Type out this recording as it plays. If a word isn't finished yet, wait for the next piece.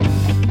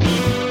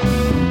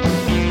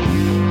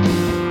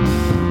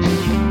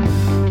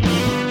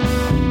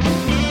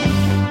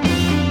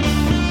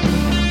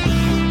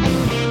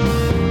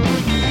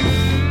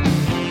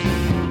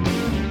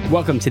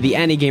Welcome to the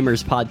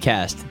Ani-Gamers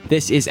podcast.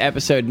 This is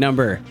episode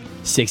number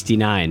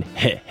 69.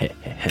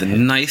 The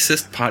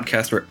nicest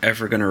podcast we're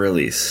ever going to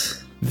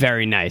release.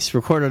 Very nice.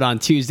 Recorded on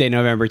Tuesday,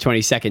 November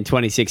 22nd,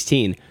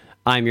 2016.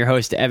 I'm your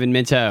host, Evan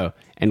Minto,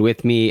 and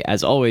with me,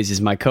 as always,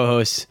 is my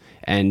co-host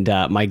and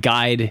my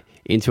guide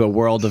into a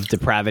world of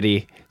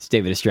depravity. It's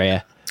David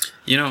Estrella.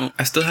 You know,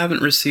 I still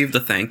haven't received a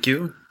thank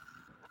you.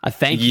 A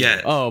thank you?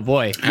 Yet. Oh,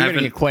 boy. You're going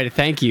to get quite a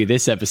thank you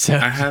this episode.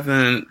 I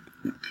haven't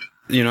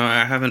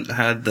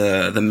had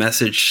the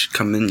message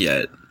come in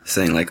yet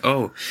saying like,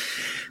 oh,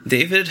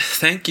 David,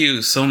 thank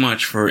you so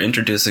much for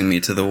introducing me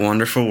to the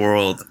wonderful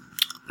world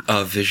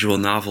of visual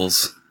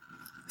novels.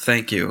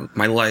 Thank you.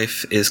 My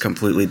life is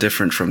completely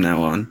different from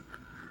now on.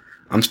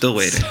 I'm still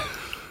waiting.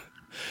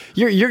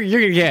 You're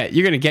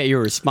gonna get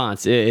your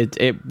response.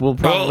 It will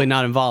probably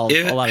not involve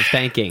a lot of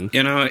thanking.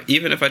 You know,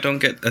 even if I don't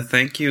get a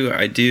thank you,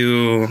 I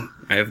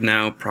have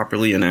now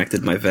properly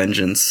enacted my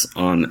vengeance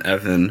on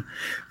Evan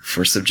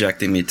for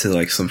subjecting me to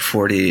like some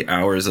 40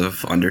 hours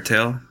of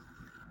Undertale.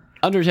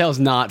 Undertale's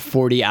not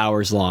 40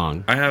 hours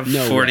long. I have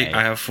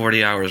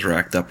 40 hours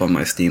racked up on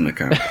my Steam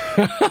account.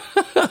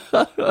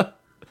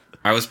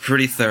 I was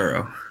pretty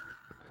thorough.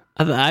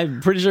 I'm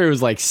pretty sure it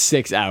was like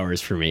 6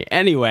 hours for me.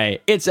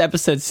 Anyway, it's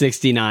episode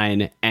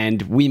 69,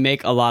 and we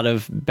make a lot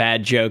of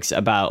bad jokes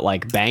about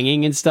like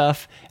banging and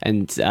stuff.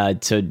 And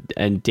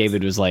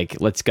David was like,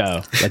 "Let's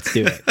go, let's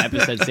do it."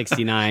 Episode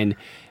 69,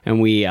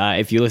 and we,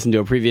 if you listen to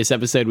a previous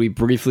episode, we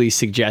briefly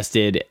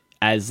suggested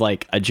as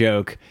like a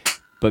joke,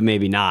 but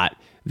maybe not,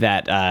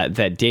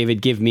 that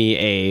David give me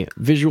a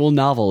visual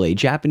novel, a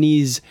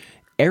Japanese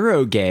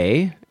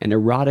eroge, an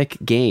erotic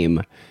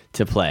game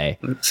to play.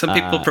 Some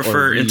people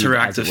prefer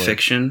interactive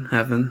fiction,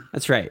 Evan.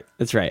 That's right.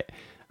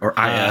 Or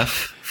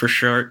IF for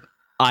short.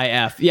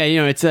 IF. Yeah,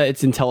 you know,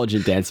 it's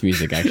intelligent dance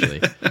music,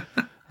 actually.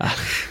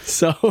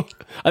 So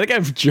I think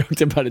I've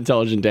joked about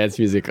intelligent dance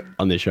music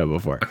on this show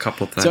before. A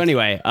couple times. So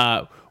anyway,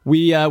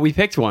 we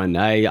picked one.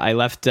 I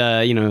left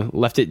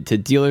it to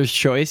dealer's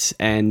choice,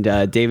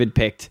 and David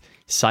picked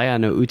Saya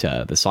no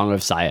Uta, the Song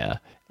of Saya,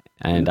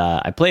 and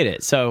I played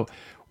it. So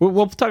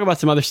we'll talk about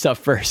some other stuff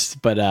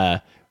first,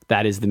 but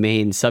that is the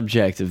main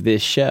subject of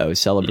this show,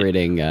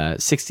 celebrating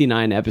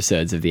 69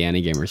 episodes of the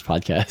Ani-Gamers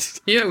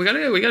podcast. Yeah, we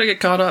gotta get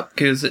caught up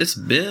because it's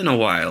been a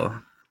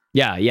while.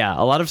 Yeah,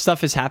 a lot of stuff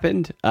has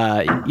happened.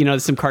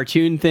 Some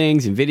cartoon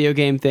things and video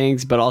game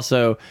things, but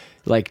also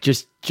like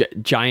just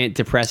giant,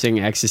 depressing,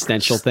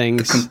 existential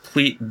things. The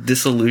complete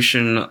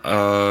dissolution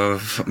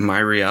of my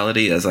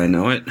reality as I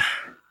know it.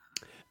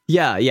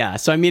 Yeah.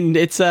 So I mean,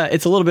 it's a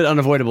little bit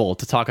unavoidable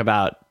to talk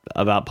about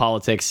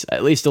politics,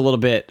 at least a little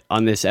bit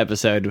on this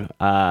episode.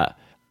 I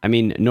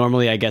mean,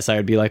 normally I guess I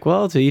would be like,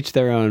 well, to each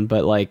their own,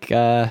 but like,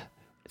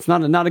 it's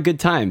not a good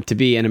time to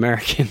be an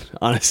American,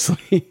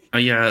 honestly.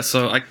 Yeah.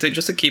 So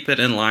just to keep it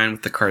in line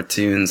with the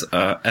cartoons,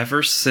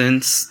 ever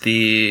since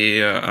the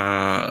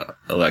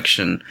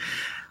election,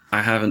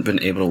 I haven't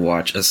been able to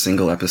watch a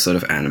single episode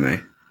of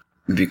anime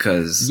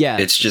because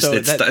it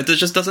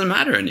just doesn't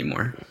matter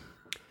anymore.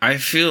 I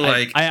feel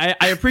like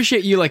I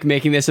appreciate you like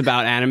making this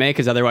about anime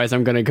because otherwise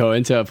I'm going to go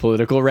into a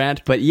political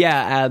rant. But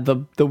yeah,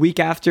 the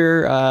week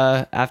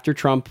after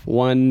Trump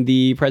won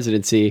the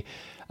presidency,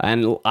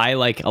 and I,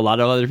 like a lot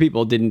of other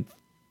people, didn't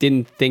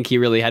think he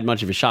really had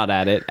much of a shot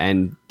at it,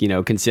 and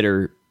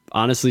consider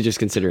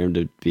him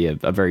to be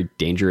a very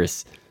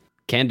dangerous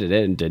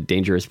candidate and a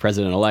dangerous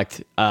president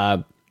elect.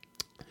 Yeah,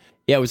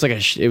 it was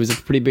a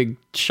pretty big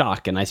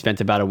shock, and I spent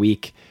about a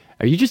week.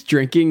 Are you just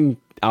drinking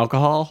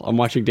alcohol? I'm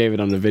watching David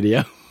on the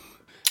video.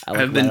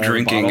 I've been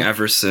drinking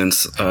ever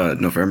since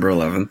November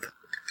 11th.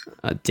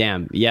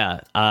 Damn,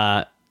 yeah.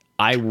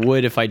 I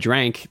would if I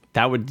drank.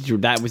 That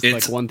was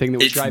like one thing that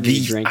would drive me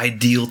to drink. It's the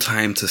ideal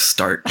time to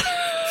start.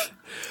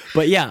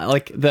 But yeah,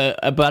 like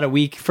about a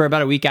week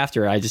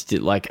after, I just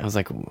did I was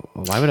like,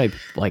 why would I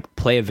like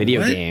play a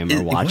video game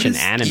or watch an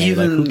anime?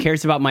 Like, who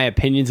cares about my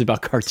opinions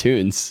about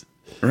cartoons?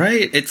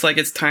 Right. It's like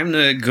it's time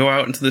to go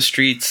out into the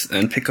streets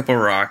and pick up a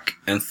rock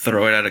and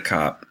throw it at a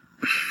cop.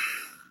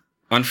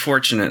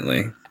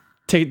 Unfortunately.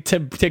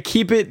 To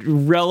keep it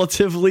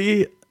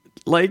relatively,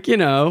 like,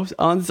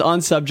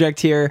 on subject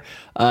here,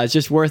 it's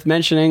just worth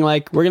mentioning,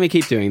 like, we're going to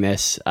keep doing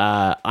this.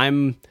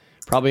 I'm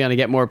probably going to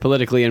get more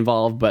politically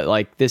involved, but,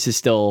 like, this is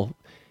still,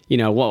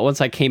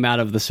 once I came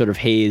out of the sort of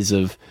haze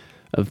of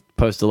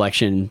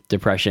post-election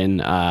depression,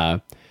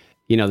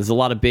 there's a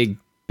lot of big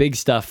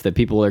stuff that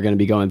people are going to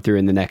be going through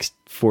in the next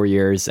 4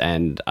 years,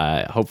 and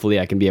hopefully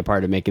I can be a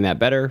part of making that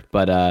better,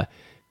 but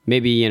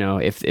maybe,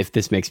 if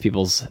this makes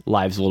people's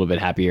lives a little bit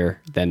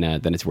happier, then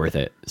it's worth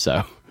it.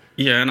 So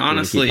yeah, and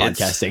honestly,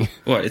 podcasting.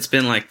 It's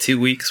been like 2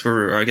 weeks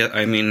where I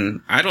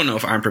don't know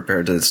if I'm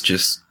prepared to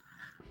just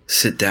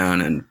sit down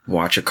and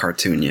watch a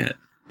cartoon yet,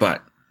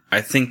 but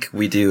I think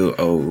we do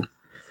owe.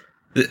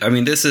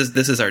 This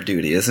is our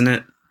duty, isn't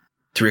it?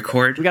 To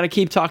record. We got to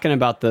keep talking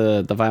about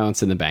the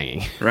violence and the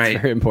banging. Right,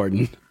 it's very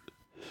important.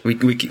 We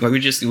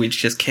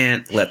just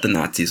can't let the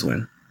Nazis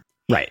win.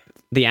 Right.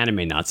 The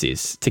anime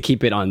Nazis, to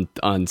keep it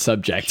on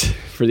subject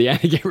for the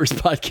Ani-Gamers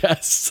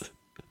podcast.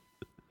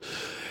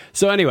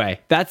 So anyway,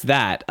 that's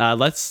that.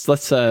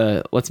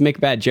 Let's make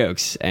bad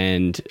jokes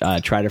and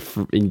try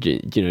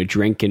to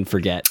drink and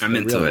forget I'm the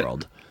into real it.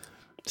 world.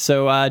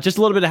 So just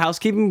a little bit of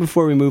housekeeping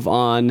before we move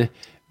on.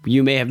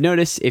 You may have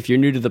noticed, if you're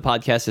new to the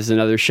podcast, there's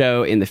another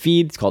show in the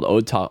feed. It's called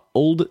Old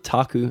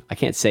Taku. I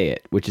can't say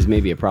it, which is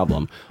maybe a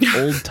problem.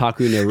 Old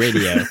Taku no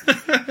Radio.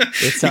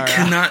 It's our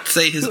Cannot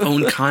say his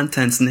own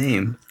content's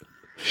name.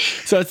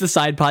 So it's the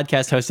side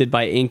podcast hosted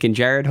by Ink and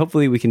Jared.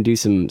 Hopefully we can do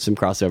some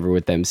crossover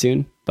with them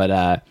soon.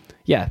 But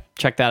yeah,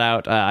 check that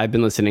out. I've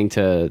been listening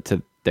to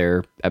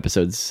their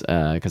episodes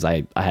because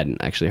I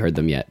hadn't actually heard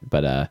them yet.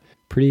 But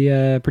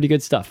pretty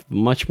good stuff.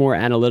 Much more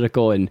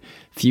analytical and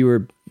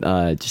fewer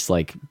just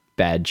like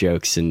bad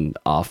jokes and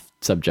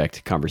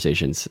off-subject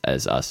conversations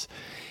as us.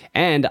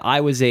 And I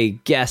was a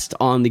guest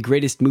on the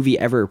Greatest Movie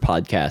Ever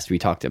podcast. We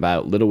talked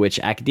about Little Witch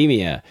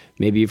Academia.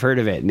 Maybe you've heard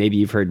of it. Maybe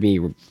you've heard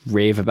me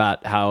rave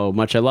about how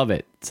much I love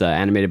it. It's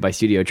animated by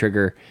Studio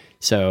Trigger.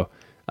 So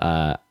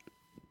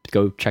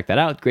go check that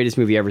out. Greatest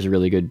Movie Ever is a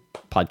really good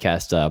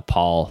podcast.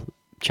 Paul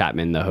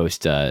Chapman, the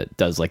host,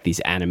 does like these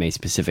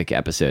anime-specific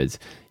episodes.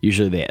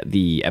 Usually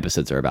the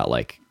episodes are about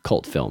like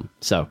cult film.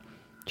 So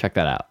check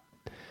that out.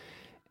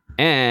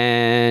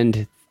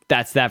 And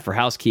that's that for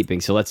housekeeping.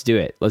 So let's do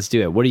it.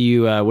 What are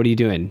you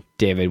doing,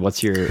 David?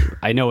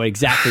 I know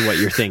exactly what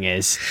your thing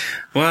is.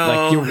 Well,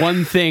 like your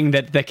one thing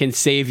that can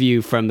save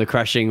you from the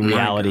crushing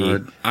reality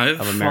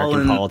of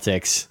American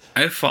politics.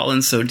 I've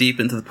fallen so deep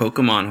into the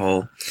Pokemon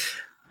hole.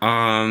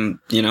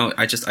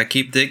 I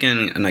keep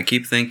digging and I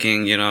keep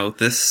thinking,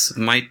 I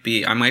might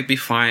be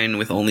fine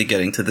with only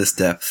getting to this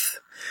depth.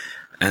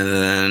 And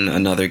then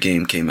another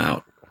game came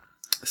out.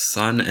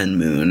 Sun and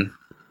Moon.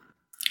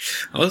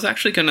 I was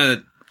actually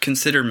gonna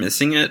consider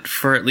missing it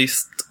for at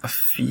least a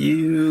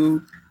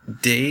few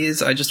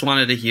days. I just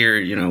wanted to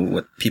hear,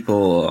 what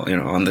people,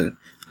 on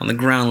the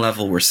ground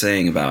level were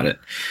saying about it.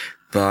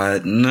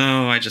 But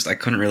no, I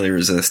couldn't really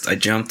resist. I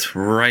jumped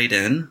right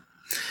in.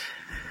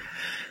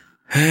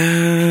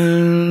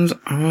 And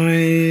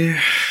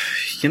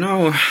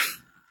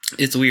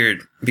it's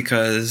weird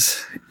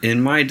because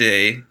in my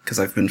day, because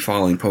I've been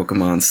following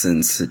Pokemon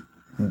since it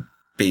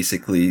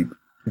basically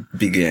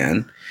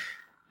began,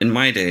 in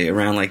my day,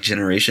 around like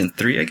Generation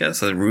 3, I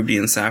guess, Ruby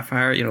and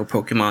Sapphire,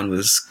 Pokemon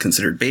was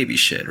considered baby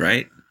shit,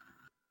 right?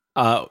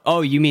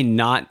 Oh, you mean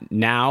not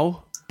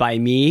now by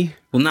me?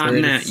 Well, not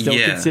now, still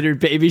yeah. considered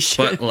baby shit?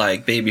 But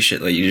like baby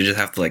shit, like you just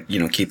have to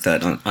keep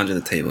that under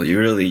the table. You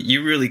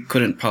really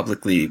couldn't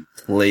publicly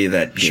play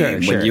that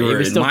game Sure. when you were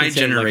in still my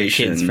considered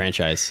generation. Like a kid's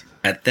franchise.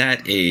 At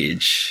that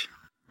age,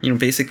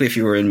 basically if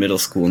you were in middle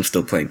school and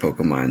still playing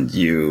Pokemon,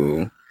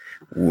 you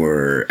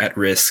were at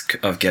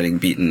risk of getting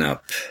beaten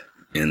up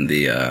in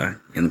the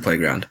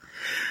playground.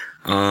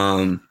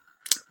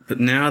 But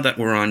now that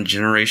we're on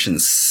Generation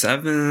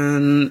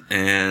 7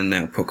 and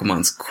now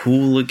Pokemon's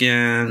cool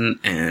again,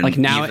 and like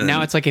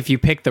now it's like if you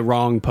pick the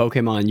wrong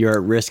Pokemon, you're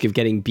at risk of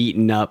getting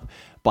beaten up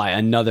by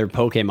another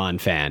Pokemon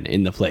fan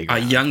in the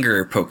playground. A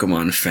younger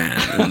Pokemon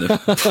fan in the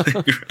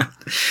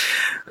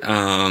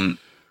playground.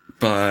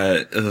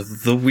 But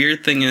the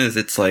weird thing is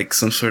it's like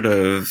some sort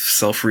of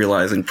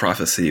self-realizing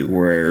prophecy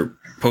where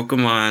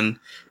Pokemon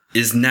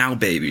is now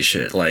baby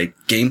shit. Like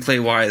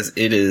gameplay wise,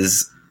 it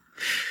is.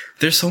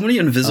 There's so many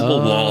invisible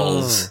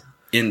walls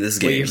in this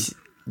game.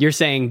 You're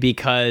saying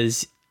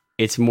because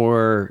it's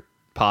more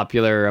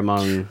popular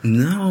among...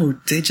 No,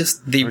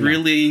 they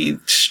really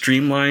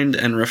streamlined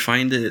and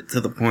refined it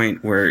to the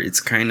point where it's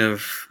kind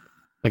of...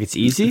 Like it's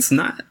easy? It's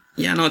not...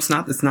 Yeah, no, it's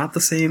not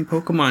the same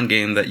Pokemon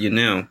game that you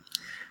knew.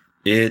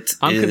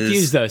 I'm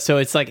confused though. So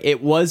it's like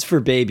it was for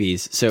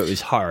babies, so it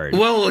was hard.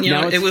 Well,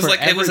 it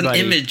was an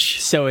image.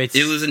 So it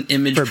was an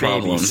image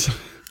problem. Babies.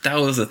 That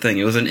was the thing.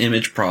 It was an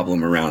image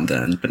problem around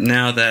then. But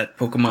now that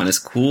Pokemon is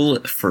cool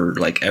for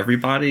like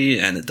everybody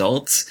and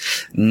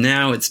adults,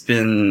 now it's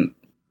been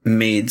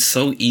made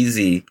so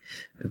easy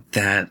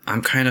that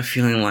I'm kind of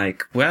feeling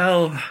like,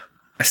 well,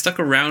 I stuck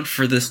around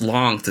for this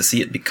long to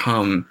see it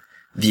become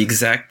the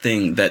exact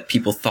thing that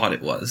people thought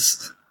it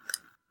was.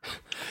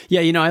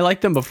 Yeah, I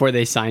liked them before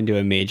they signed to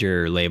a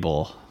major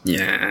label.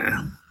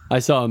 Yeah. I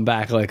saw them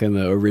back like on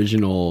the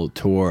original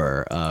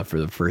tour for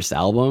the first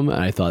album,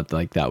 and I thought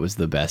like that was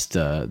the best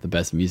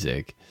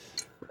music.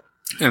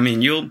 I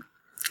mean,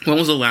 when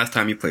was the last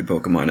time you played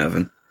Pokemon,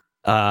 Evan?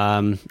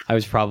 I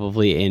was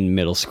probably in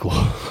middle school.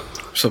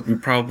 So you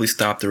probably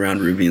stopped around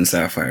Ruby and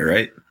Sapphire,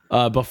 right?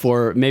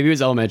 Before, maybe it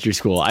was elementary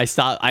school. I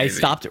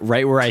stopped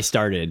right where I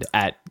started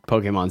at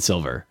Pokemon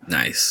Silver.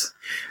 Nice.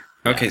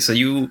 Okay, so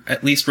you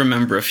at least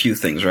remember a few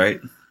things, right?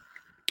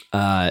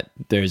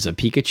 There's a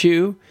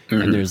Pikachu,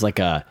 and there's like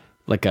a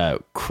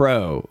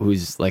crow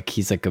who's like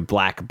he's like a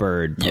black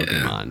bird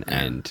Pokemon,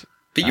 and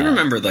but you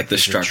remember like the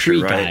structure,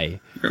 right? Guy.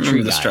 You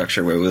remember the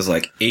structure where it was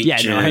like 8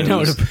 gyms. No, I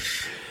know.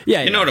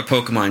 You know what a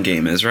Pokemon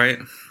game is, right?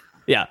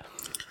 Yeah.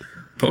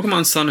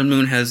 Pokemon Sun and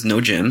Moon has no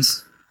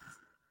gyms.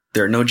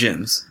 There are no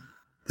gyms.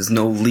 There's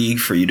no league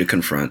for you to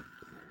confront.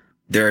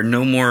 There are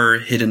no more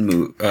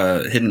hidden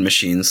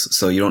machines,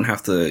 so you don't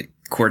have to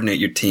coordinate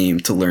your team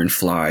to learn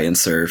fly and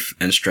surf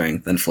and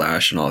strength and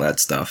flash and all that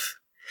stuff.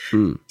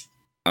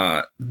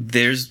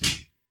 There's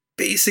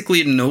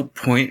basically no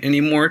point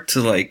anymore to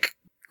like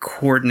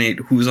coordinate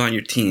who's on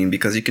your team,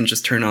 because you can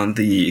just turn on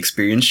the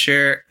experience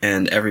share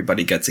and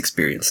everybody gets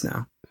experience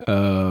now.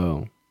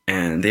 Oh.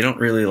 And they don't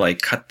really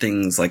like cut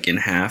things like in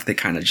half. They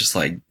kind of just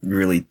like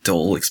really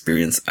dole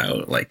experience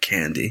out like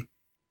candy.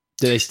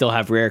 Do they still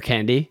have rare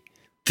candy?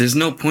 There's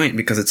no point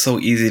because it's so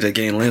easy to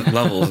gain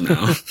levels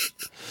now.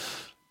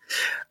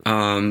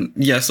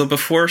 Yeah, so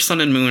before Sun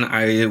and Moon,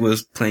 I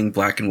was playing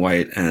Black and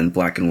White and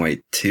Black and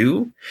White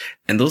 2,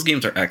 and those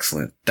games are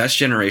excellent. That's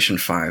Generation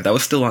 5. That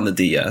was still on the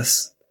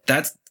DS.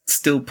 That's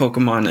still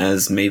Pokemon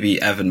as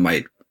maybe Evan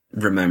might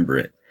remember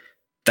it.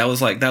 That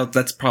was like,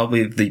 that's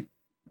probably the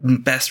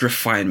best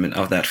refinement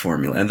of that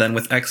formula. And then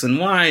with X and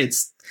Y,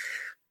 it's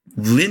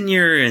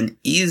linear and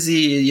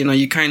easy. You know,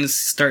 you kind of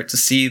start to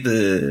see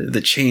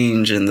the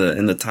change in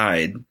the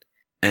tide.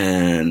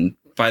 And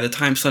by the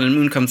time Sun and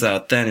Moon comes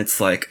out, then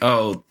it's like,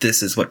 oh,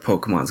 this is what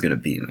Pokemon's going to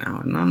be now.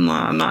 And I'm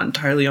not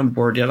entirely on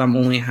board yet. I'm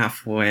only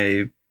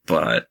halfway,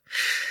 but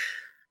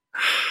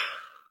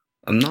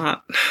I'm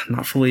not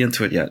fully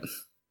into it yet.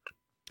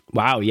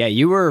 Wow. Yeah.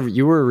 You were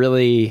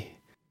really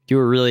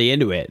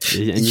into it.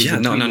 Yeah.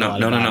 No.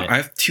 I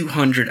have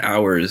 200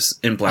 hours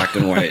in Black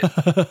and White,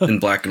 in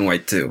Black and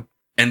White 2.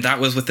 And that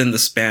was within the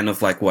span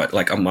of like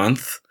a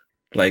month?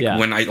 Like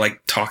when I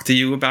like talked to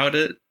you about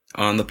it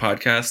on the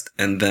podcast,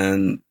 and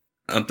then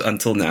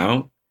until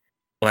now,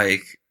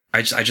 like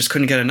I just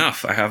couldn't get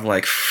enough. I have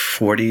like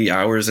 40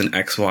 hours in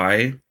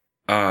XY.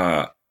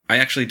 I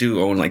actually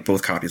do own like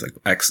both copies, like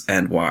X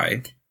and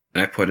Y,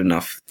 and I put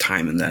enough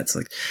time in that. It's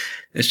like,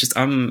 it's just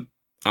I'm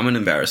an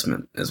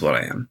embarrassment, is what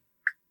I am.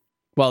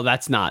 Well,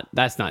 that's not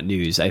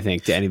news, I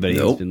think, to anybody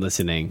who's been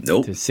listening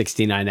to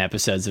 69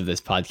 episodes of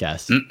this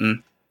podcast.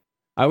 Mm-mm.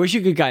 I wish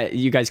you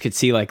guys could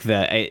see like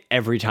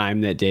every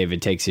time that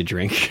David takes a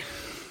drink,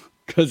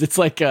 because it's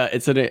like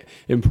it's an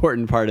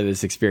important part of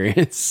this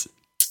experience.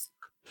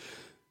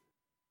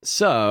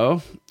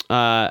 So,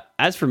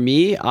 as for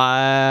me,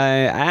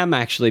 I am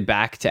actually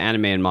back to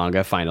anime and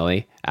manga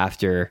finally,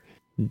 after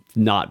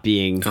not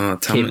being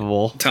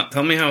capable.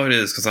 Tell me how it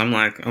is, because I'm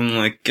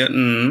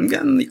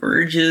getting the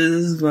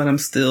urges, but I'm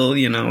still,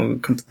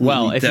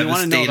 completely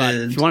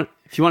devastated.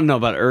 If you want to know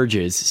about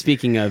urges,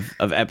 speaking of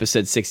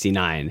episode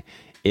 69,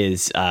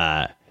 is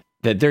that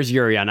there's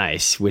Yuri on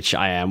Ice, which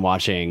I am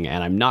watching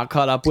and I'm not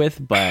caught up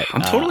with, but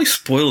I'm totally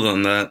spoiled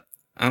on that.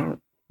 I don't.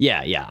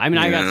 Yeah. I mean,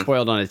 I got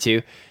spoiled on it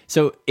too.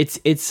 So it's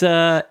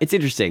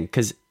interesting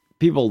because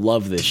people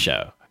love this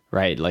show,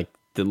 right? Like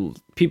the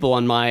people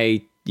on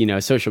my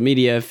social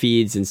media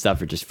feeds and stuff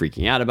are just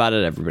freaking out about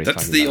it. Everybody's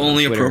That's talking the about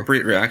only it on Twitter.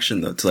 appropriate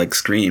reaction though, to like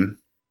scream.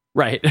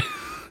 Right.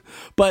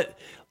 But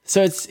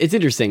so it's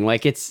interesting.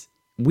 Like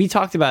we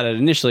talked about it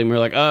initially and we were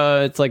like,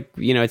 it's like,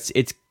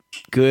 it's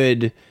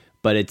good,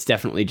 but it's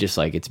definitely just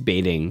like it's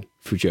baiting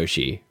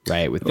Fujoshi,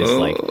 right? With this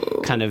like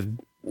kind of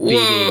baiting.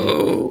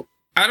 Whoa.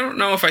 I don't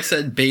know if I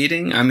said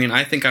baiting. I mean,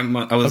 I think I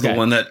was the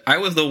one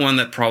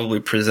that probably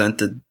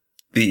presented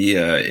the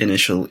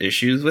initial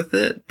issues with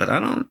it, but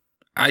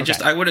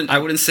I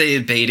wouldn't say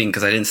baiting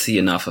because I didn't see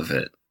enough of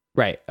it.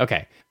 Right.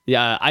 Okay.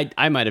 Yeah,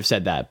 I might have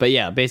said that, but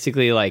yeah,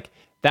 basically like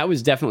that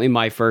was definitely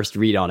my first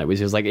read on it. Was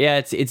just like,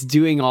 yeah, it's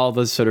doing all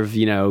those sort of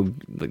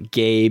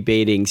gay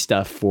baiting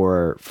stuff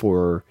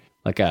for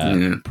like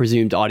a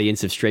presumed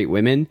audience of straight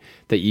women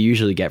that you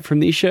usually get from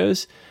these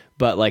shows.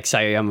 But like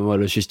Sayo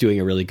Yamamoto's just doing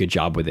a really good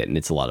job with it, and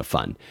it's a lot of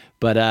fun.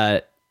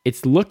 But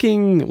it's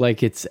looking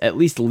like it's at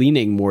least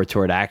leaning more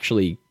toward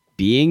actually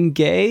being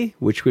gay,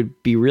 which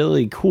would be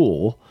really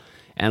cool.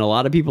 And a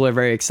lot of people are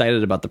very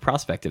excited about the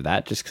prospect of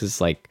that, just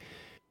because like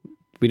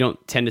we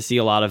don't tend to see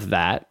a lot of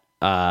that.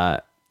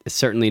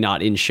 Certainly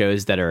not in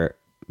shows that are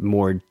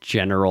more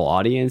general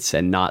audience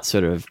and not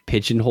sort of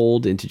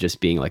pigeonholed into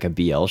just being like a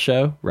BL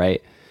show,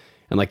 right?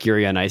 And like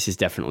Yuri on Ice has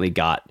definitely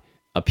got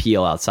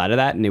appeal outside of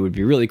that, and it would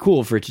be really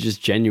cool for it to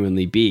just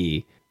genuinely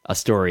be a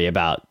story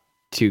about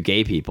two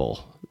gay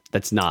people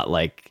that's not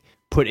like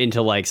put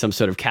into like some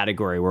sort of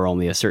category where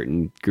only a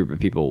certain group of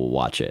people will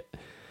watch it.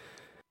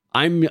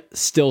 I'm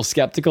still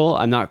skeptical.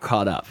 I'm not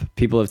caught up.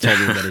 People have told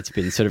me that it's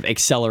been sort of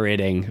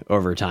accelerating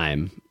over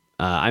time.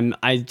 I'm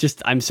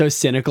so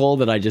cynical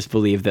that I just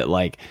believe that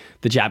like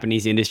the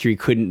Japanese industry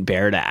couldn't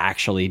bear to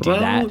actually do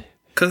that,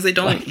 because they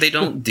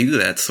don't do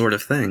that sort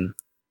of thing.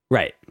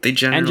 Right. They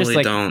generally and just,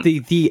 like, don't.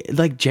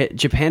 The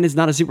Japan is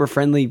not a super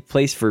friendly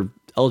place for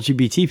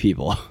LGBT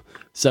people.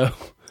 So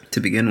to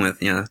begin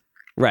with, yeah.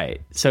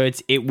 Right. So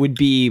it would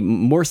be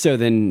more so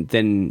than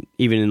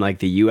even in like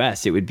the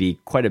US, it would be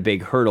quite a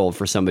big hurdle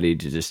for somebody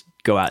to just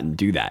go out and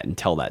do that and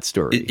tell that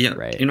story. Yeah.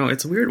 Right.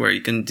 It's weird where you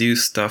can do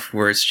stuff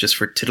where it's just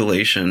for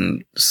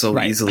titillation so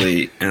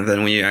easily. And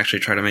then when you actually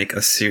try to make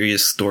a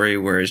serious story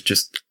where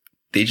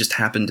they just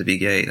happen to be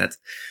gay, that's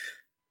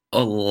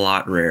a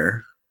lot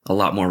more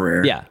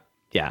rare. Yeah.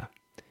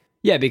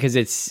 Yeah, because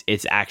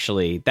it's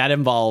actually that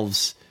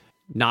involves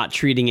not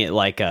treating it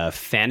like a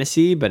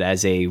fantasy, but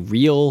as a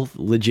real,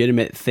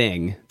 legitimate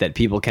thing that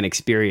people can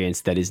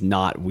experience that is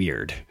not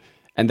weird.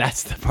 And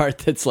that's the part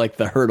that's like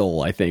the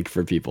hurdle, I think,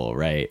 for people,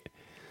 right?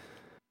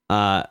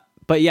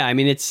 But yeah, I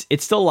mean, it's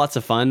still lots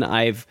of fun.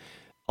 I've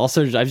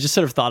just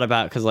sort of thought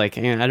about, because like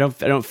I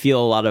don't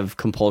feel a lot of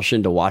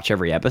compulsion to watch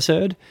every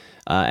episode,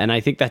 and I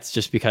think that's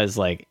just because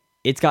like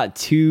it's got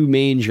two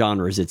main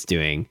genres it's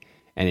doing,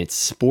 and it's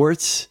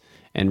sports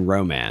and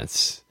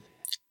romance,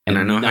 and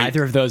I know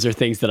neither of those are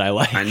things that I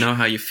like. I know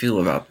how you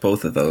feel about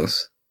both of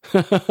those.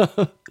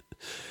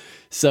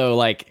 So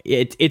like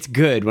it's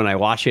good when I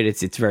watch it.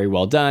 It's very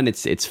well done.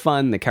 It's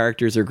fun. The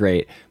characters are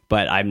great.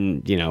 But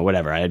I'm,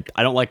 whatever. I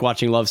don't like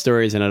watching love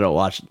stories, and I don't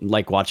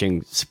like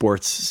watching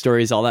sports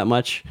stories all that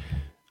much.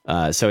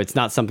 So it's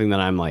not something that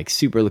I'm like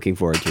super looking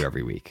forward to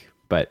every week.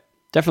 But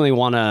definitely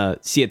want to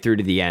see it through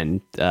to the end.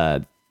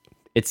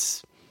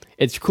 It's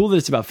cool that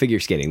it's about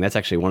figure skating. That's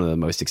actually one of the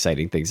most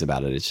exciting things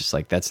about it. It's just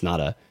like that's not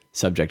a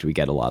subject we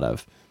get a lot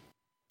of.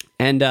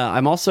 And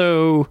I'm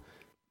also,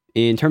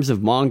 in terms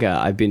of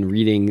manga, I've been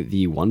reading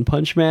the One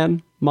Punch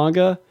Man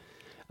manga.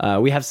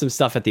 We have some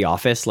stuff at the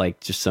office,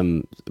 like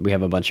we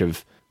have a bunch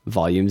of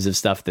volumes of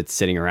stuff that's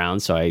sitting around.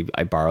 So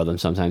I borrow them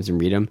sometimes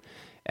and read them.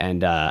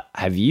 And I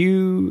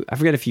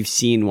forget if you've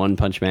seen One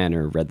Punch Man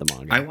or read the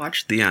manga. I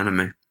watched the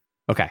anime.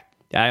 Okay.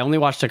 I only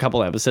watched a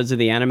couple episodes of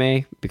the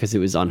anime because it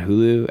was on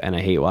Hulu, and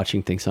I hate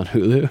watching things on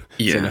Hulu.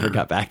 Yeah. So I never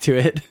got back to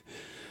it.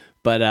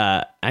 But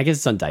I guess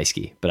it's on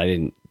Daisuke, but I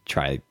didn't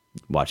try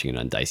watching it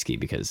on Daisuke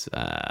because...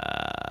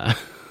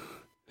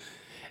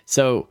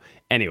 So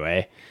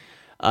anyway...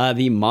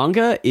 the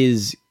manga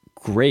is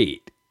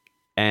great,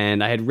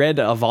 and I had read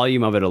a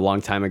volume of it a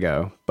long time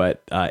ago,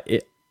 but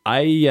I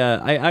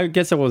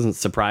guess I wasn't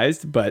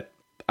surprised, but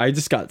I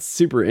just got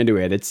super into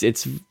it.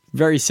 It's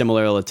very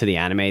similar to the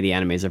anime. The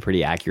anime is a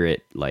pretty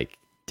accurate like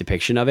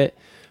depiction of it,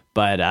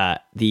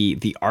 but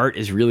the art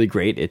is really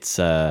great. It's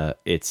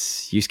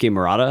Yusuke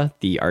Murata,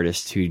 the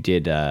artist who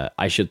did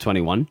Aisha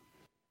 21,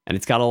 and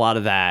it's got a lot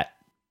of that.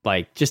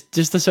 Like just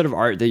the sort of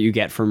art that you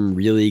get from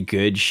really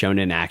good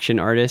shonen action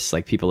artists,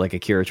 like people like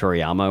Akira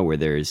Toriyama, where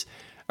there's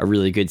a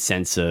really good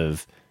sense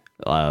of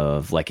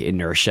like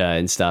inertia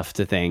and stuff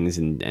to things,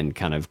 and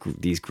kind of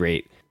these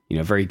great,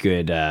 very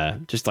good,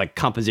 just like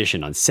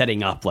composition on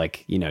setting up,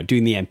 like,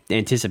 doing the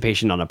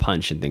anticipation on a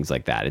punch and things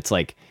like that. It's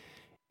like,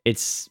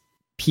 it's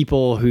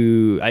people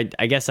who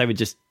I guess I would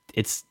just,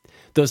 it's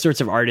those sorts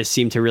of artists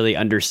seem to really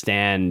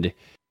understand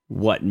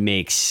what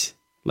makes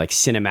like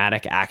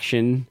cinematic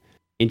action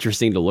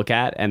interesting to look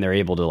at, and they're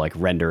able to like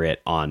render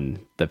it on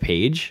the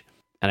page,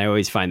 and I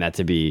always find that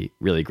to be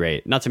really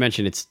great. Not to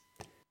mention it's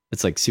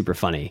like super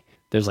funny.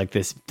 There's like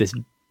this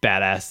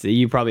badass,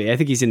 I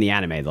think he's in the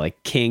anime,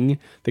 like King,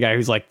 the guy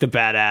who's like the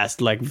badass,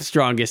 like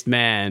strongest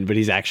man, but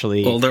he's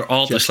actually, well, they're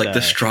all just like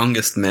the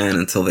strongest man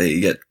until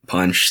they get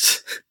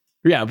punched.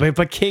 Yeah,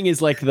 but King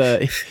is like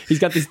he's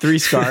got these 3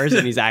 scars,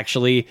 and he's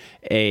actually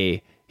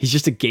he's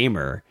just a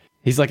gamer.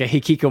 He's like a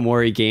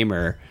hikikomori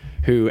gamer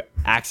who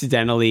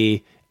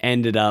accidentally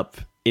ended up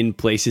in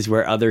places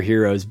where other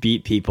heroes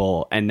beat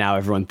people, and now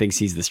everyone thinks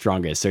he's the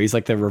strongest. So he's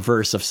like the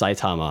reverse of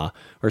Saitama,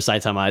 or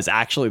Saitama is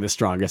actually the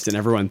strongest, and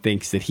everyone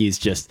thinks that he's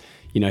just,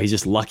 he's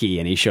just lucky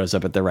and he shows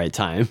up at the right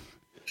time.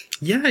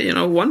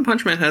 Yeah, One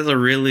Punch Man has a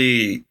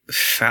really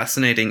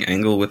fascinating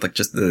angle with like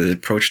just the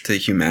approach to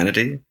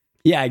humanity.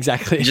 Yeah,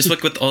 exactly. Just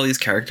look with all these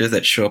characters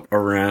that show up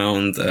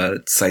around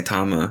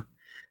Saitama.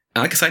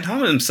 Like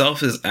Saitama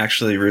himself is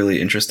actually really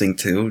interesting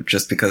too,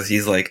 just because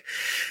he's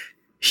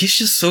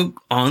just so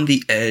on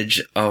the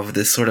edge of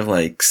this sort of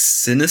like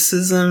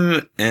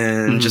cynicism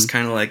and just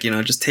kind of like,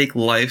 just take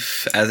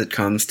life as it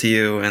comes to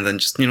you, and then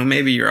just,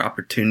 maybe your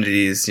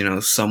opportunities,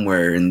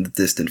 somewhere in the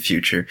distant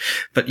future.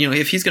 But,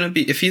 if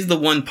he's the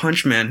One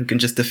Punch Man who can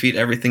just defeat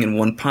everything in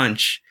one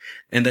punch,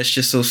 and that's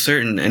just so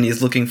certain, and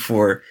he's looking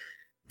for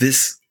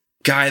this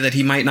guy that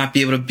he might not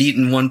be able to beat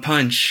in one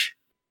punch,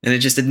 and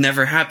it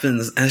never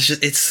happens. And it's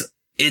just,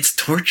 it's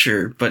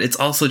torture, but it's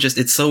also just,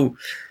 it's so,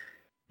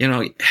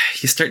 you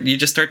just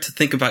start to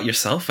think about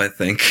yourself, I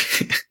think.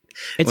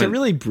 It's a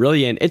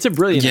brilliant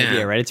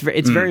idea, right?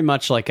 It's very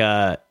much like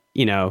a,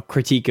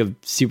 critique of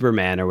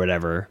Superman or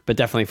whatever, but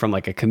definitely from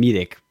like a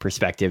comedic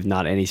perspective,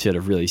 not any sort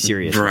of really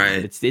serious right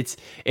one. It's the,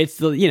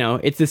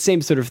 it's the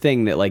same sort of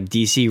thing that like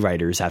DC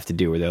writers have to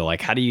do, where they're like,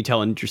 how do you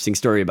tell an interesting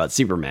story about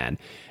Superman?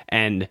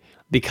 And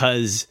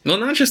because, well,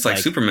 not just like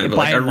Superman, but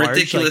like a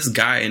ridiculous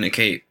guy in a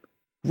cape.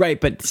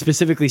 Right, but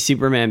specifically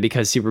Superman,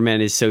 because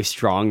Superman is so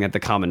strong that the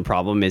common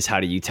problem is how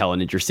do you tell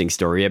an interesting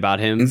story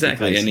about him?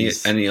 Exactly,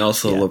 and he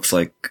also looks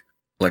like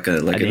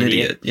an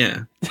idiot.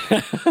 Yeah.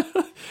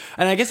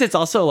 And I guess it's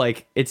also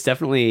like, it's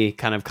definitely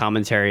kind of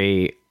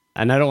commentary,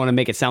 and I don't want to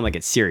make it sound like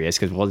it's serious,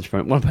 because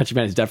One Punch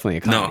Man is definitely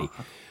a comedy.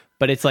 No.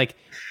 But it's like,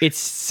 it's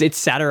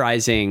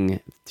satirizing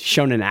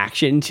shonen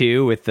action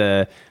too, with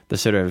the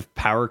sort of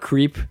power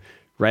creep,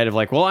 right? Of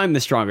like, well, I'm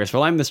the strongest.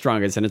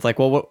 And it's like,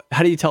 well,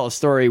 how do you tell a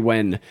story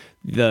when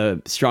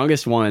the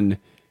strongest one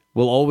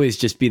will always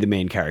just be the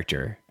main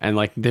character? And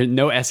like,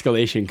 no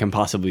escalation can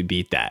possibly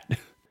beat that.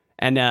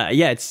 And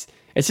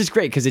It's just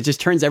great because it just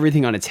turns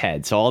everything on its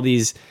head. So all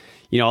these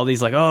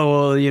like,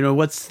 oh, well,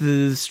 what's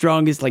the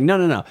strongest? Like,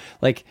 no.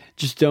 Like,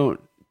 just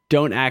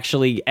don't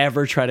actually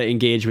ever try to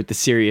engage with the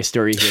serious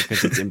story here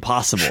because it's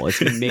impossible. It's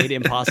been made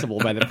impossible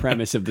by the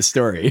premise of the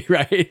story,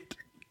 right?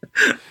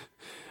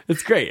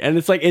 It's great. And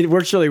it's like, it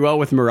works really well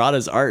with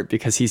Murata's art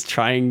because he's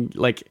trying,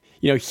 like,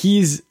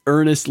 he's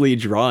earnestly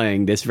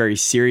drawing this very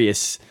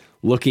serious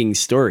looking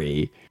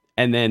story.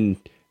 And then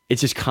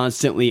it's just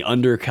constantly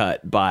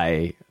undercut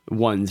by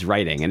one's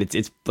writing. And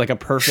it's like a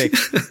perfect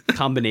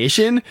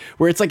combination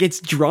where it's like, it's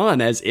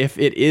drawn as if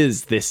it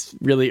is this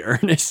really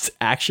earnest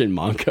action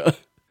manga.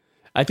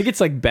 I think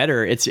it's like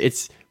better.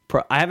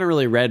 I haven't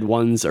really read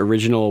one's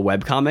original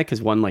webcomic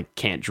because one like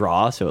can't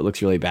draw. So it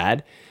looks really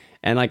bad.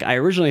 And like, I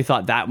originally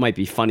thought that might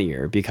be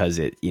funnier because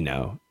it,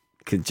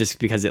 just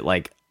because it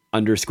like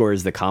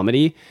underscores the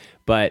comedy,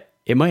 but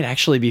it might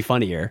actually be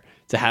funnier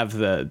to have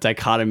the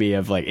dichotomy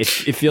of like, it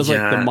feels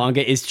like the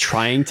manga is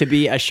trying to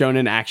be a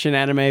shonen action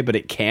anime, but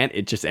it can't.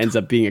 It just ends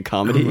up being a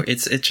comedy. Ooh,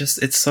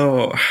 it's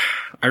so,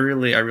 I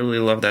really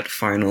love that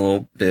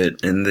final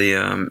bit in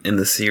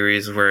the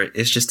series where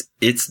it's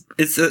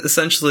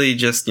essentially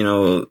just,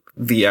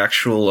 the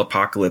actual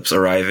apocalypse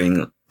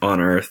arriving on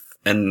Earth,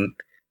 and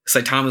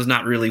Saitama's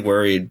not really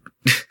worried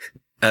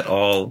at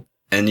all.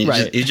 And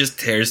he just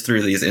tears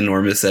through these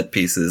enormous set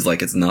pieces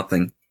like it's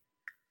nothing.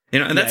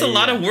 And that's a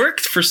lot of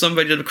work for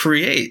somebody to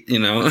create,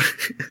 Well,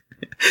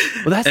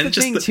 that's the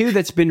thing too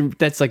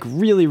that's like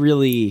really,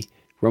 really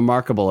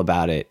remarkable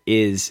about it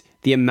is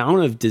the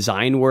amount of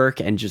design work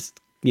and just,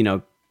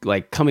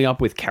 like coming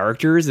up with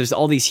characters. There's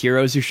all these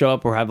heroes who show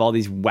up or have all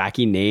these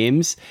wacky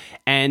names,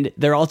 and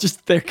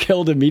they're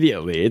killed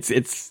immediately.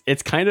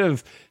 It's kind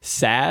of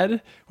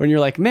sad when you're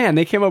like, man,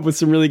 they came up with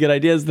some really good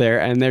ideas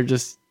there, and they're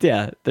just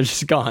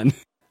gone.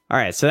 All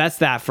right, so that's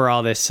that for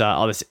all this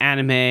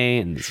anime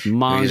and this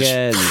manga.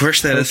 And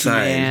push that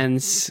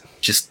aside.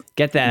 Just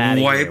get that out of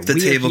here. Wipe the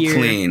table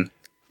clean.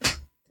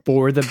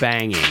 For the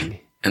banging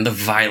and the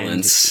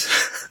violence.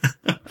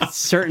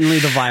 Certainly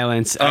the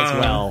violence as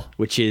well,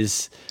 which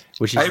is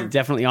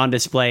definitely on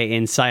display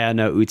in Saya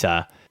no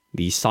Uta,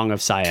 the Song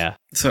of Saya.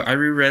 So I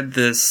reread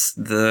this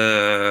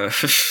on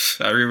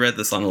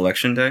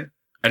election day.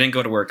 I didn't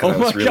go to work because I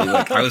was really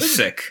I was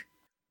sick.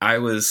 I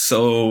was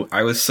so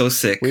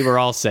sick. We were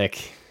all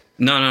sick.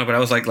 No, but I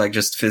was like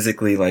just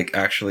physically like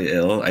actually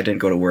ill. I didn't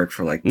go to work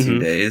for like 2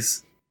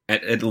 days.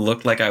 It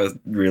looked like I was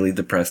really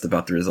depressed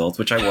about the results,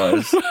 which I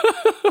was.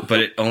 But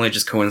it only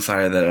just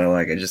coincided that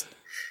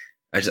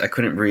I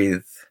couldn't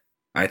breathe.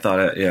 I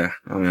thought I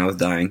was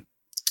dying.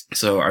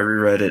 So I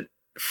reread it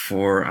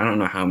for, I don't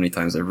know how many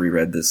times I've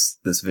reread this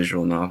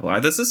visual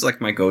novel. This is like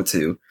my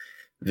go-to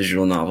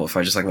visual novel if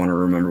I just like want to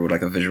remember what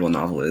like a visual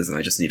novel is and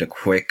I just need a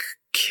quick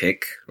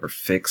kick or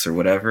fix or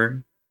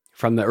whatever.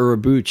 From the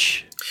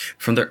Urobuchi.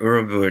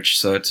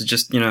 So to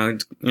just,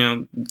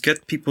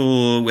 get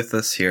people with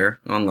us here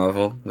on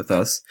level with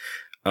us.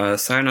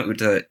 Saya no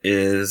Uta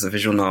is a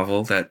visual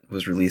novel that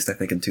was released, I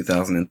think, in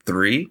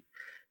 2003.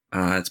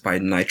 It's by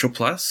Nitro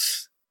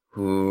Plus,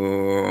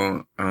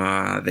 who,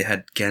 they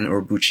had Gen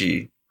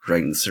Urobuchi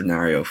writing the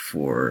scenario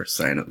for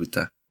Saya no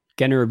Uta.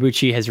 Gen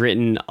Urobuchi has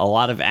written a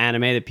lot of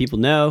anime that people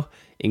know,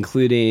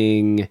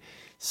 including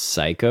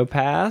Psycho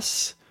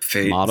Pass,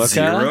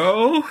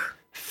 Madoka,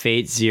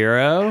 Fate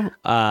Zero,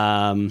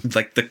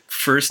 like the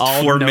first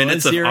 4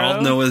 minutes of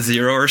All Noah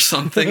Zero or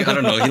something. I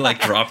don't know. He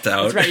like dropped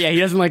out. That's right. Yeah, he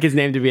doesn't like his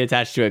name to be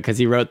attached to it because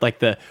he wrote like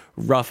the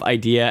rough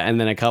idea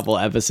and then a couple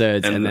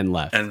episodes and then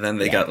left. And then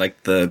they got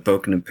like the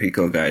Boku no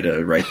Pico guy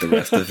to write the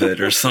rest of it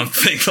or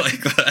something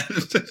like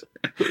that.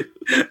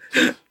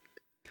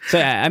 So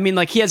yeah, I mean,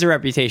 like he has a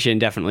reputation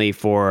definitely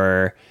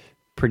for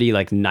pretty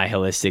like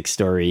nihilistic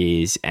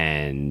stories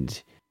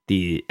and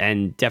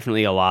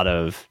definitely a lot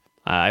of.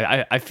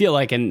 I feel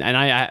like, and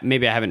I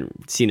maybe I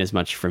haven't seen as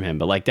much from him,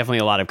 but like definitely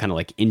a lot of kind of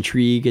like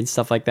intrigue and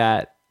stuff like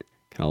that,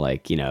 kind of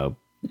like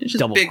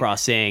double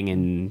crossing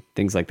and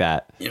things like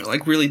that.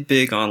 Like really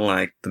big on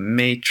like The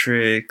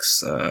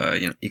Matrix,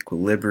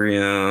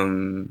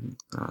 Equilibrium,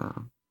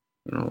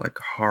 like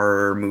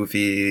horror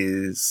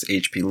movies,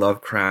 H.P.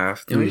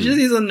 Lovecraft.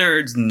 He's a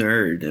nerd's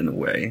nerd in a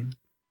way.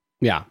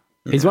 Yeah,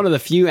 he's one of the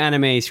few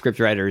anime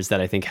scriptwriters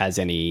that I think has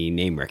any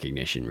name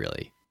recognition,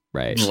 really.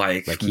 Right,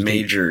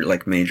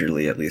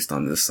 majorly, at least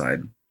on this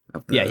side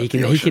of the he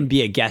can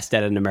be a guest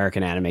at an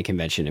American anime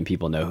convention and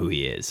people know who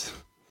he is.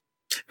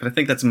 But I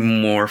think that's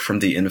more from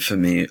the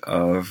infamy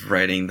of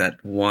writing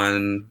that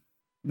one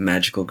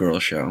magical girl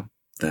show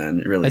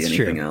than really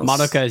anything else.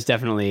 Madoka is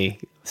definitely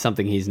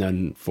something he's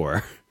known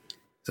for.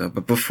 So,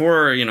 but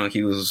before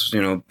he was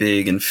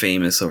big and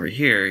famous over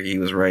here, he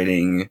was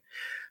writing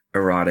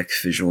erotic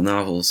visual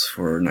novels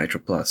for Nitro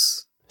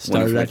Plus.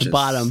 Started at the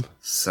bottom.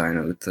 Sign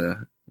out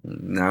the.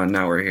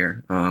 Now we're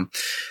here.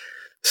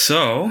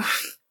 So,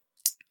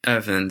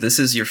 Evan, this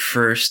is your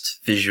first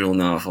visual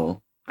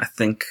novel. I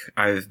think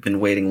I've been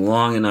waiting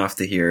long enough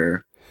to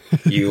hear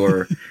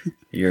your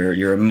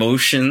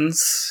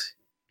emotions,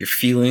 your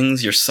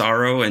feelings, your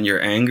sorrow, and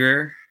your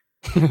anger.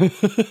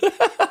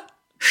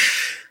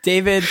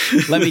 David,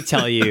 let me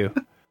tell you.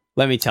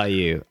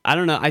 I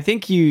don't know. I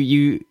think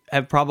you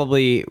have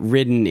probably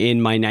ridden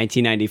in my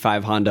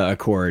 1995 Honda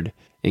Accord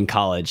in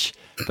college,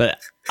 but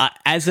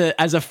as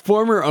a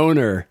former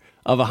owner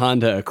of a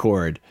Honda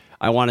Accord,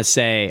 I want to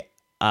say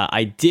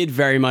I did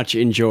very much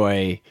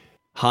enjoy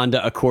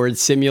Honda Accord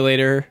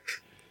Simulator.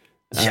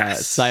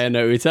 Yes. Saya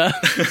no Uta.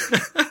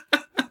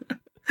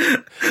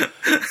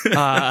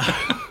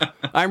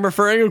 I'm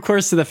referring, of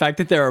course, to the fact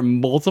that there are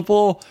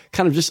multiple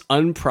kind of just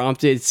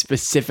unprompted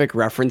specific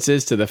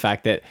references to the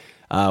fact that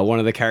one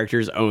of the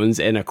characters owns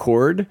an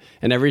Accord,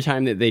 and every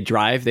time that they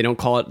drive, they don't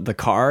call it the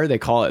car, they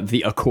call it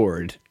the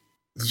Accord.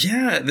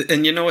 Yeah,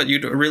 and you know what?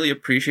 You'd really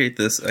appreciate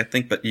this, I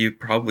think, but you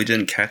probably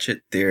didn't catch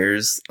it.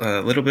 There's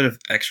a little bit of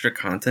extra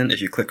content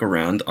if you click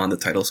around on the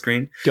title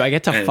screen. Do I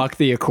get to fuck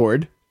the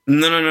Accord?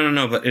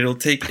 No. But it'll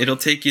take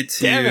you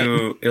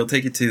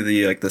to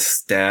the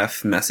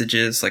staff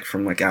messages, like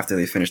from like after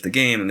they finish the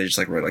game, and they just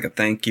like write like a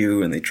thank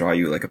you, and they draw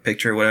you like a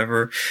picture or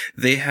whatever.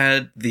 They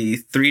had the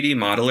 3D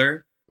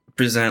modeler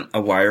present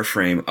a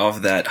wireframe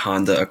of that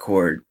Honda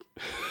Accord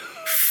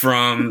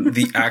from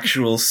the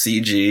actual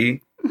CG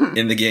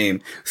in the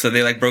game. So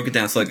they like broke it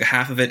down. So like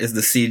half of it is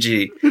the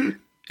CG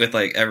with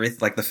like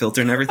the filter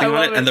and everything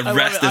on it, and the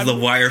rest is the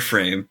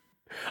wireframe.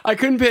 I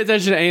couldn't pay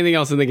attention to anything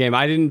else in the game.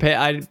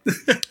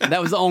 That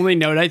was the only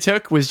note I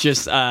took, was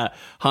just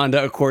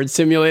Honda Accord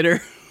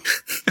Simulator.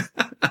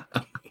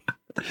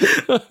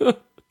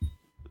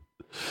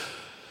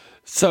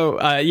 So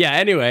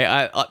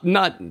anyway,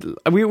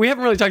 we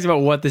haven't really talked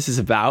about what this is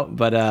about,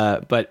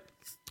 but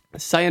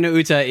Saya no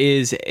Uta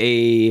is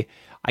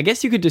I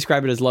guess you could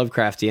describe it as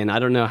Lovecraftian. I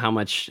don't know how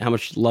much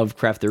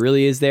Lovecraft there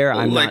really is there.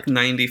 I'm like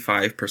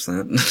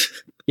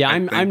 95%. Yeah,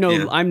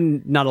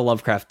 I'm not a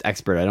Lovecraft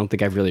expert. I don't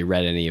think I've really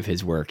read any of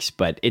his works,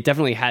 but it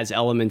definitely has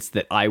elements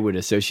that I would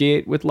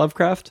associate with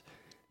Lovecraft,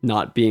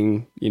 not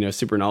being,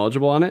 super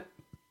knowledgeable on it.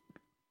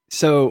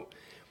 So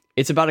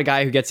it's about a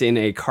guy who gets in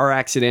a car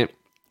accident.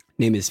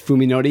 Name is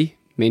Fuminori,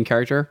 main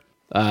character.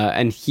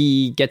 And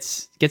he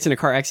gets in a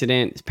car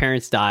accident. His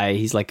parents die.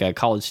 He's like a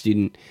college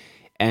student,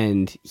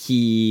 and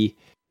he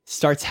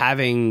starts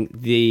having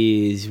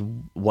these,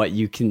 what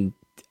you can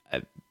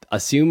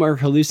assume are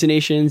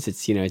hallucinations.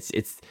 It's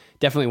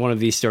definitely one of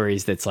these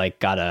stories that's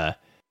like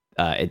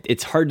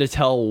it's hard to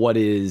tell what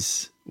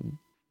is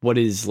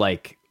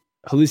like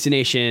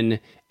hallucination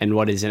and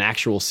what is an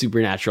actual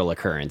supernatural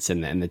occurrence,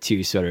 and the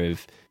two sort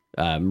of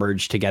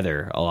merge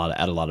together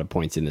at a lot of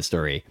points in the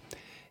story.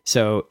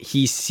 So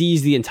he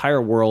sees the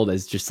entire world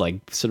as just like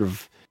sort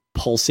of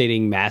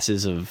pulsating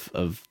masses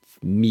of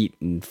meat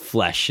and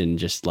flesh, and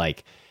just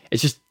like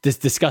it's just this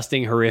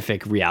disgusting,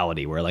 horrific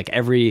reality where like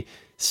every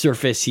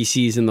surface he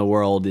sees in the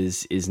world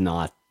is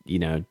not,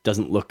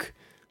 doesn't look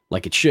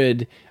like it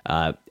should.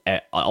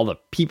 All the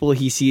people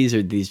he sees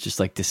are these just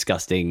like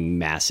disgusting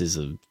masses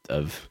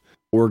of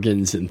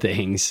organs and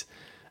things,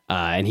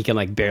 and he can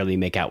like barely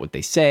make out what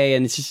they say,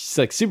 and it's just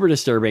like super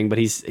disturbing. But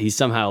he's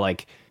somehow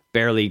like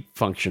barely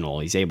functional.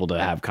 He's able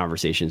to have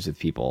conversations with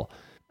people,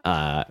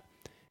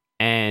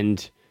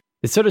 and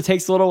it sort of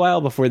takes a little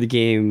while before the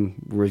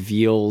game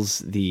reveals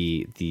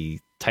the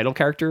title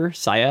character,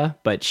 Saya,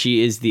 but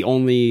she is the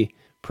only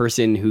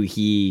person who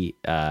he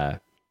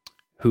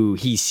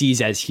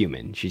sees as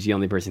human. She's the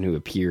only person who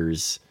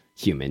appears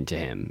human to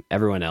him.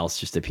 Everyone else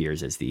just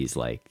appears as these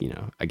like,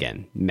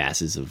 again,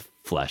 masses of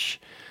flesh.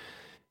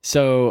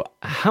 So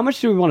how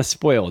much do we want to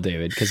spoil,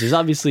 David? Because there's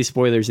obviously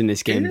spoilers in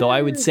this game, though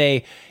I would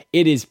say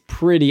it is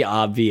pretty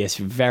obvious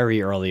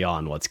very early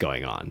on what's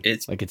going on.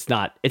 It's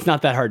not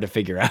that hard to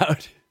figure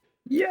out.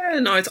 Yeah,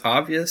 no, it's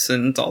obvious,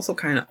 and it's also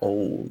kind of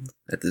old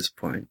at this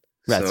point.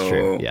 That's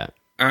true. Yeah.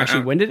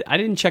 Actually, I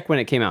didn't check when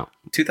it came out.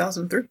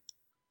 2003.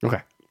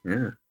 Okay.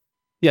 Yeah.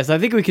 Yes, I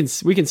think we can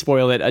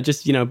spoil it.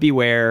 Just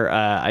beware.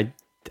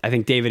 I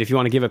think, David, if you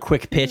want to give a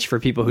quick pitch for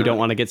people who don't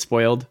want to get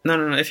spoiled.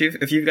 No. If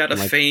you've got a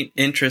faint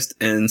interest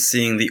in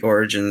seeing the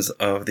origins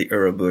of the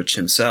Urobuch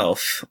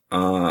himself,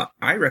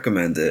 I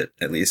recommend it,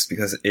 at least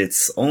because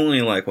it's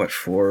only like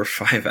 4 or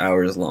 5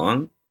 hours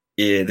long.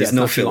 There's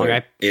no filler.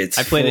 I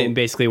played it in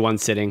basically one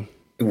sitting,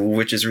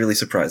 which is really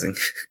surprising.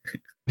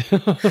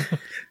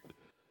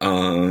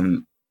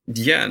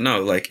 Yeah,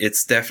 no,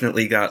 it's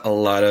definitely got a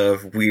lot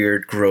of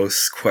weird,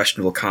 gross,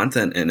 questionable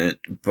content in it,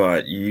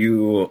 but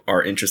you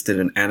are interested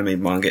in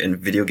anime, manga, and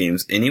video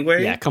games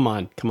anyway? Yeah, come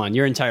on.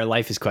 Your entire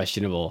life is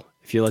questionable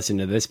if you listen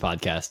to this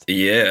podcast.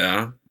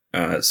 Yeah.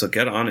 So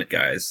get on it,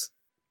 guys.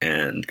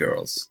 And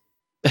girls.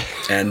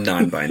 And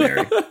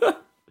non-binary.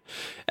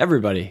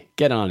 Everybody,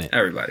 get on it.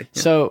 Everybody.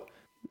 Yeah. So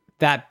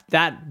that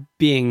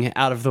being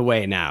out of the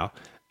way now,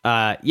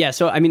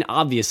 so I mean,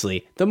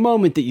 obviously, the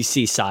moment that you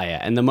see Saya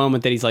and the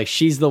moment that he's like,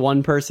 she's the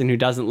one person who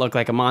doesn't look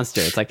like a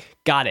monster, it's like,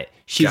 got it.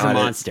 She's a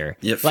monster.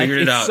 Yeah,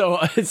 figured it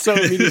out. It's so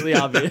immediately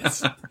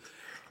obvious.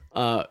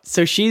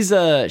 So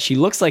she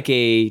looks like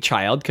a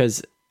child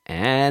because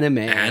anime.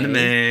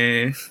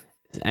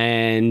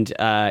 And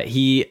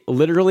he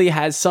literally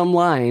has some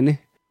line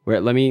where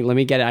let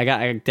me get it.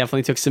 I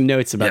definitely took some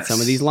notes about some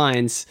of these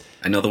lines.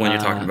 I know the one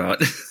you're talking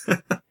about.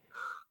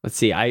 Let's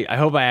see. I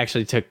hope I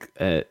actually took.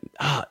 There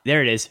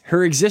it is.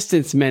 Her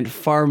existence meant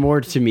far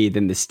more to me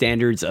than the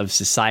standards of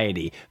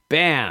society.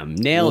 Bam,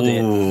 nailed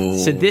Ooh. it.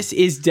 So this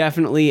is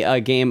definitely a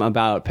game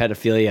about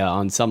pedophilia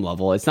on some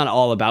level. It's not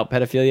all about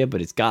pedophilia,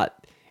 but it's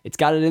got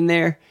it in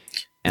there.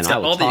 And I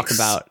will talk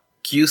about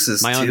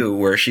excuses too,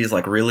 where she's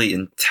like really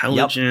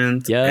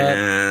intelligent Yep.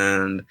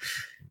 and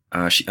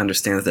she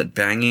understands that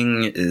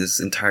banging is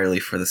entirely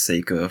for the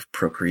sake of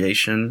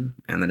procreation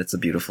and that it's a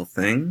beautiful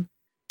thing.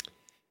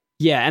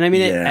 Yeah, and I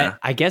mean,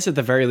 I guess at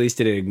the very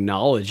least, it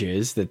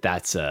acknowledges that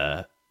that's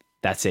a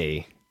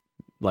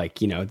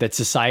like, you know, that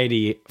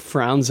society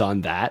frowns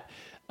on that.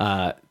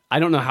 I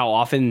don't know how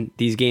often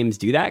these games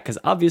do that, because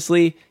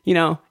obviously, you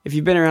know, if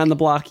you've been around the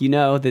block, you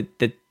know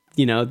that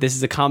you know, this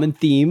is a common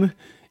theme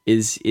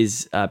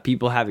is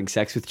people having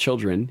sex with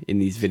children in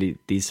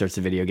these sorts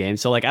of video games.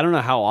 So like, I don't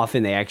know how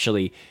often they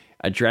actually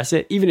address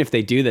it. Even if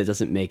they do, that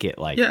doesn't make it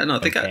like, yeah, no,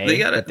 they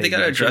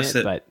gotta address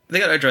it. But they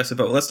gotta address it.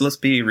 But let's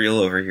be real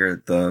over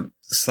here. The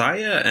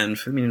Saya and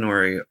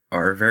Fuminori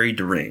are very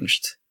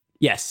deranged.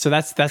 Yes, so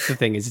that's the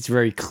thing, is it's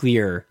very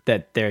clear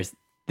that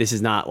this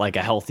is not like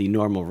a healthy,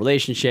 normal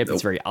relationship. Nope.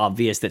 It's very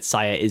obvious that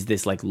Saya is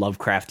this like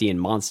Lovecraftian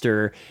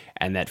monster,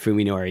 and that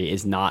Fuminori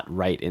is not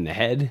right in the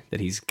head. That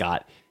he's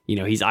got, you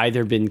know, he's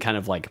either been kind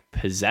of like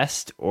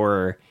possessed,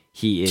 or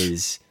he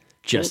is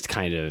just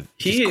kind of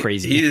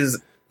crazy. He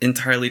is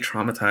entirely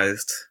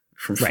traumatized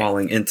from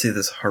falling into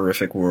this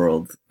horrific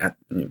world, at,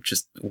 you know,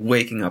 just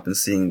waking up and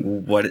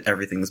seeing what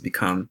everything's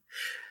become.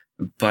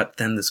 But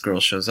then this girl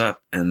shows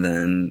up, and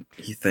then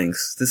he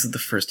thinks, this is the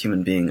first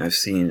human being I've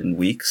seen in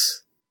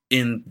weeks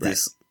in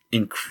this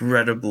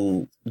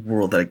incredible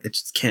world that I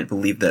just can't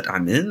believe that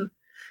I'm in.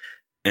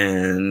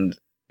 And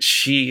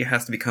she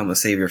has to become a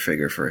savior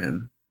figure for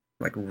him,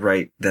 like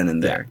right then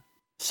and there. Yeah.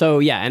 So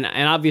yeah,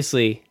 and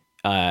obviously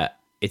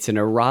it's an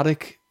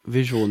erotic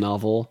visual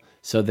novel,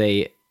 so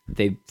they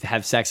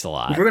have sex a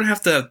lot. We're gonna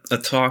have to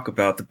talk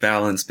about the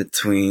balance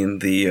between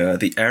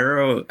the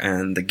arrow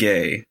and the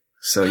gay.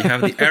 So you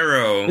have the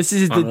arrow. This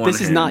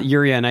is not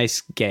Yuri on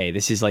Ice gay.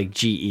 This is like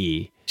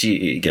GE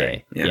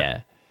gay.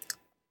 Yeah.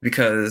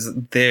 Because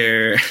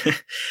they're,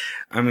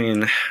 I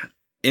mean,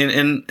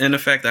 in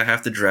effect, I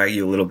have to drag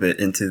you a little bit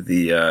into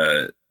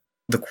the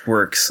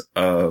quirks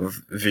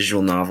of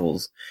visual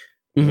novels,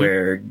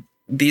 where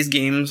these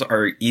games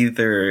are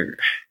either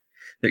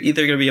going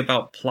to be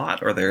about plot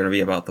or they're going to be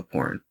about the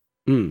porn.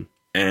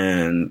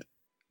 And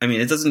I mean,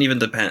 it doesn't even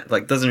depend,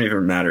 like, doesn't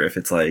even matter if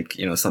it's like,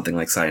 you know, something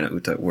like Sai no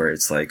Uta, where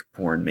it's like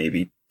porn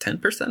maybe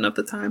 10% of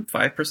the time,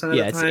 5% of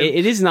the time.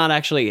 It is not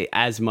actually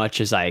as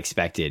much as I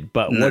expected,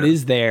 but what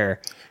is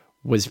there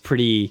was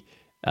pretty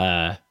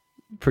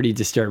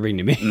disturbing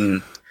to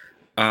me.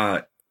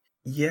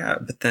 Yeah,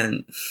 but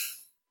then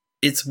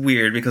it's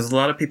weird because a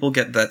lot of people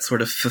get that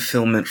sort of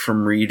fulfillment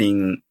from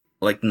reading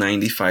like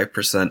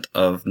 95%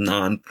 of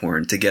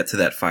non-porn to get to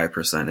that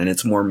 5%. And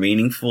it's more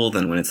meaningful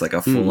than when it's like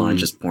a full-on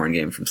just porn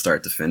game from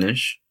start to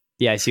finish.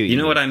 Yeah, I see what you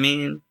know what I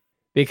mean?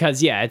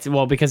 Because, yeah,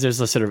 because there's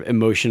a sort of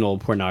emotional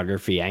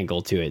pornography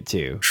angle to it,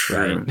 too.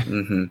 True.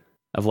 Right?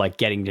 Of, like,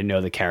 getting to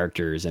know the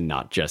characters and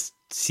not just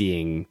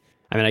seeing...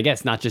 I mean, I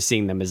guess not just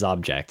seeing them as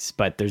objects,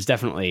 but there's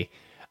definitely...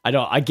 I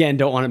don't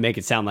want to make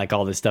it sound like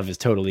all this stuff is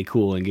totally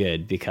cool and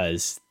good,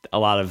 because a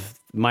lot of...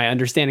 My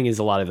understanding is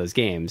a lot of those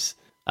games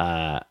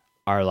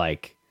are,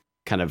 like,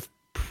 kind of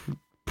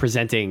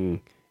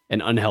presenting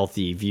an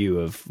unhealthy view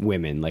of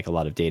women, like a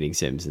lot of dating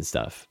sims and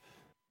stuff.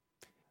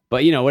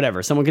 But, you know,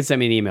 whatever. Someone could send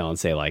me an email and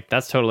say, like,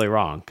 that's totally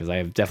wrong, because I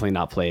have definitely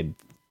not played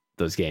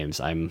those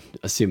games, I'm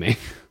assuming.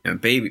 Yeah,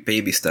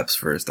 baby steps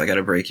first. I got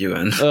to break you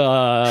in.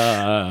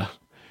 So,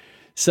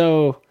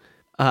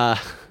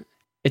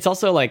 it's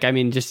also, like, I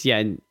mean, just,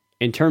 yeah,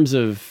 in terms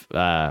of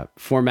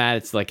format,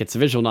 it's like, it's a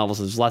visual novel,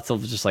 so there's lots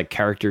of just, like,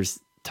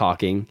 characters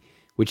talking,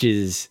 which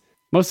is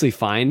mostly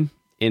fine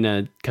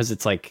because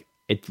it's, like,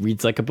 it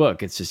reads like a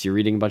book. It's just, you're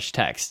reading a bunch of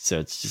text. So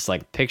it's just,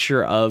 like,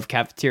 picture of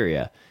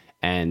cafeteria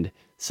and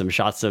some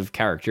shots of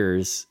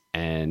characters,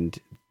 and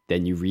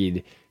then you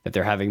read that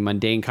they're having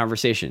mundane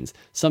conversations.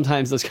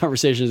 Sometimes those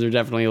conversations are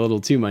definitely a little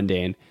too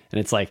mundane, and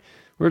it's like,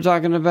 we're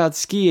talking about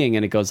skiing,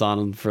 and it goes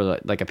on for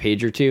like a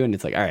page or two, and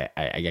it's like, all right,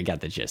 I got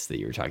the gist that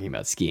you were talking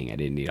about skiing. I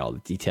didn't need all the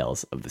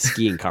details of the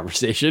skiing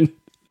conversation.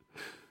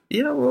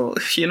 Yeah, well,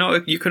 you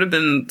know, you could have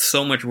been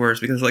so much worse,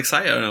 because like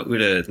Saya no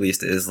Uta at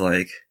least is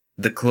like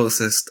the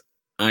closest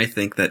I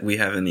think that we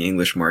have in the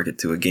English market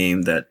to a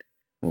game that,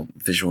 well,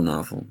 visual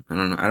novel. I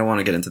don't know. I don't want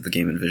to get into the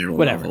game and visual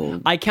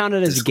novel. I count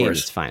it as a game.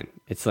 It's fine.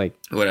 It's like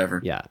whatever.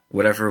 Yeah.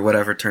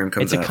 Whatever term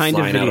comes out flying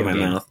out of my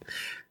mouth.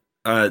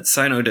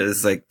 Sai no Uta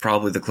is like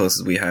probably the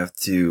closest we have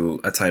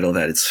to a title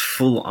that it's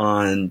full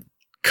on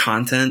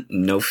content,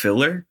 no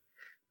filler.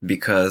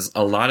 Because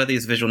a lot of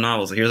these visual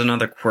novels, here's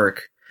another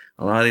quirk.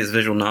 A lot of these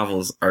visual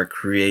novels are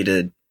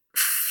created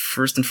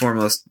first and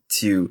foremost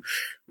to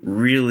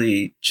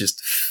really just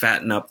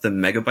fatten up the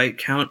megabyte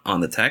count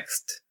on the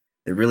text.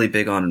 They're really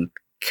big on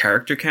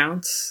character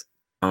counts,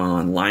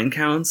 on line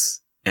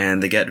counts,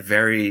 and they get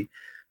very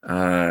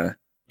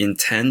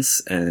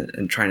intense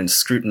and trying to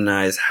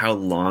scrutinize how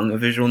long a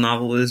visual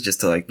novel is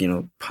just to like,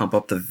 pump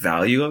up the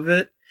value of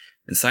it.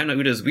 And Sai no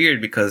Uta is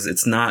weird because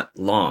it's not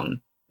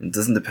long. It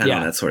doesn't depend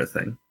on that sort of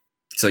thing.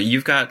 So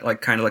you've got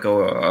like kind of like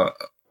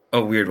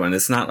a weird one.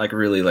 It's not like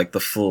really like the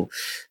full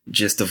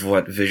gist of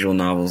what visual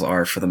novels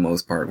are for the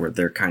most part, where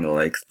they're kind of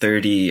like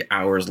 30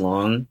 hours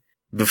long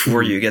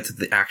before you get to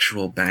the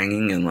actual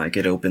banging, and like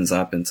it opens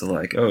up into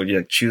like, oh,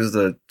 yeah, choose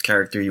the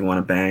character you want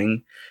to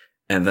bang.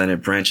 And then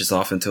it branches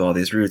off into all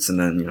these routes. And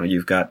then,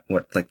 you've got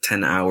like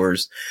 10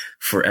 hours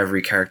for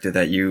every character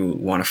that you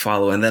want to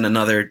follow. And then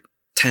another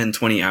 10,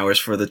 20 hours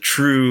for the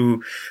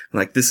true,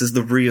 like, this is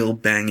the real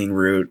banging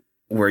route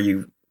where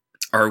you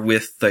are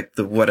with like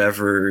the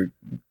whatever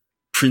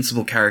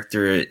principal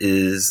character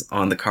is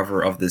on the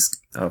cover of this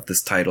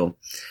title.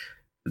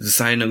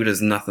 Sai no Uta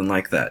is nothing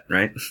like that,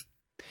 right?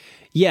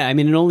 Yeah, I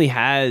mean, it only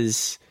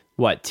has,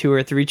 2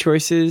 or 3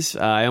 choices?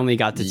 I only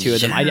got to 2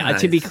 of them.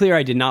 To be clear,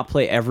 I did not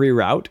play every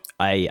route.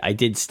 I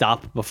did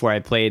stop before I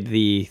played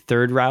the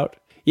 3rd route.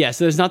 Yeah,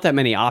 so there's not that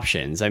many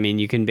options. I mean,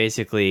 you can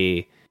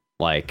basically,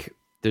 like,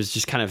 there's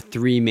just kind of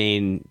 3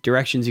 main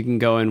directions you can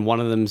go in. One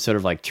of them sort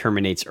of like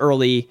terminates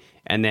early,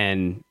 and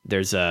then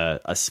there's a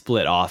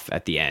split off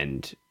at the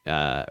end.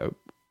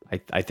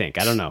 I think.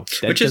 I don't know.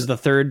 Does the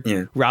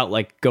 3rd route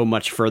like go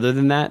much further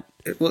than that?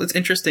 Well, it's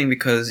interesting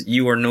because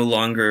you are no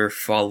longer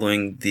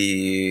following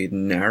the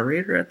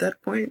narrator at that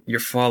point.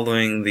 You're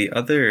following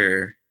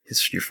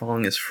you're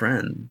following his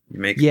friend.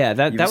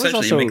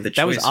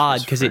 That was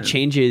odd because it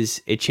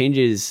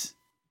changes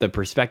the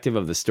perspective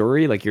of the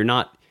story. Like you're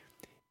not,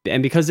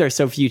 and because there are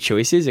so few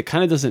choices, it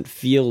kind of doesn't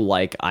feel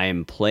like I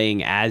am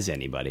playing as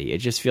anybody. It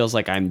just feels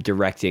like I'm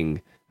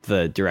directing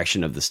the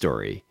direction of the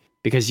story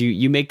because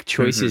you make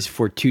choices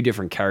for 2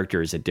 different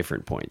characters at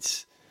different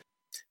points.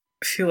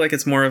 I feel like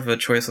it's more of a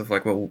choice of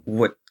like, well,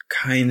 what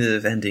kind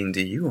of ending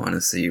do you want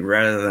to see,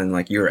 rather than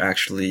like you're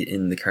actually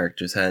in the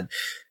character's head.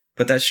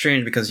 But that's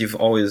strange because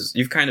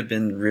you've kind of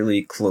been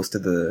really close to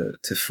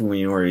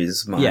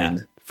Fuminori's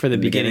mind. For the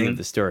beginning of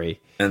the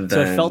story. And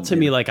then, so it felt to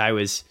me like I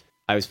was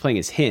playing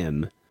as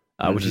him,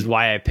 which is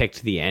why I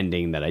picked the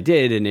ending that I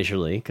did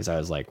initially, because I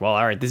was like, well,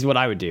 all right, this is what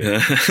I would do.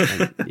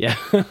 Yeah.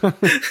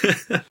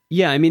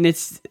 Yeah, I mean,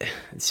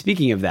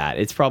 speaking of that,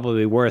 it's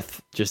probably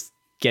worth just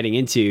getting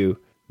into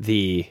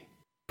the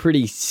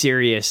pretty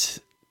serious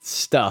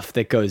stuff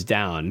that goes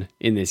down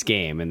in this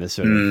game and the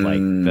sort of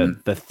like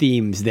the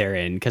themes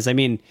therein. Because I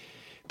mean,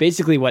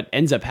 basically what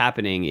ends up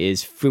happening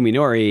is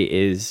Fuminori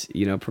is,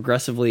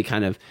 progressively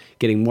kind of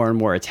getting more and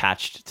more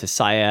attached to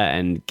Saya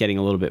and getting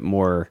a little bit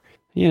more,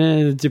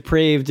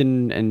 depraved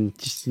and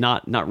just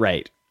not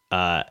right.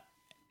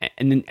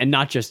 And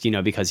not just,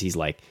 because he's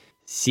like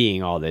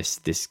seeing all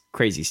this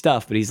crazy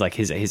stuff, but he's like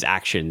his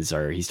actions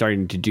he's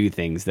starting to do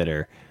things that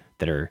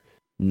are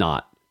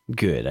not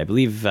good. I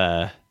believe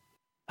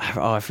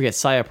I forget,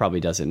 Saya probably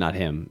does it, not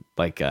him,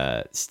 like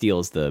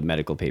steals the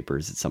medical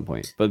papers at some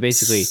point. But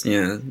basically,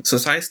 so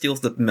Saya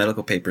steals the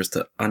medical papers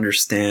to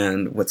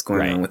understand what's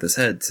going on with his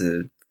head,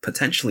 to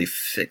potentially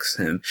fix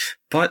him.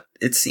 But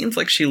it seems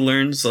like she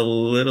learns a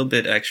little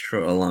bit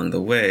extra along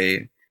the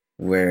way,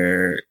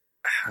 where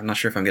I'm not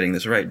sure if I'm getting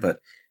this right, but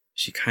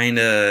she kind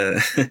of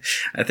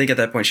I think at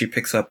that point she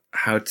picks up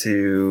how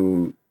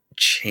to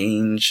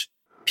change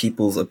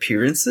people's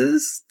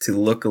appearances to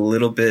look a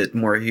little bit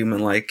more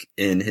human-like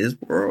in his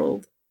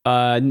world.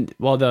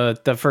 Well,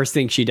 the first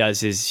thing she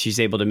does is she's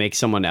able to make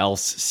someone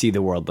else see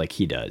the world like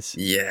he does.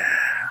 Yeah.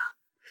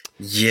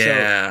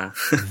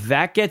 So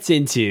that gets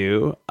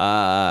into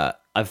a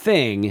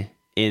thing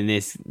in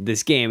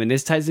this game, and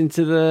this ties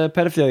into the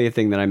pedophilia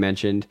thing that I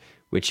mentioned,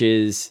 which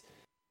is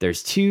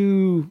there's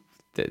these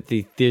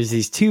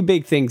 2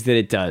 big things that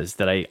it does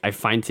that I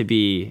find to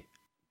be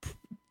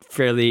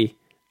fairly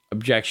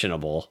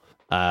objectionable.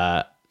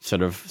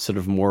 Sort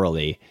of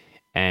morally,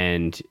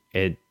 and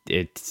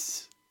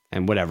it's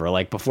and whatever.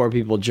 Like before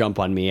people jump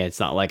on me, it's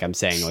not like I'm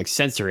saying like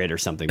censor it or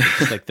something. But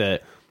just like the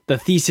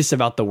thesis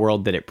about the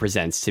world that it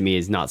presents to me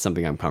is not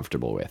something I'm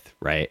comfortable with,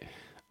 right?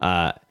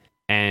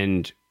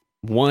 And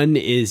one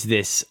is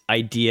this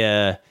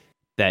idea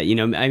that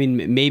I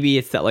mean, maybe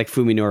it's that like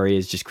Fuminori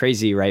is just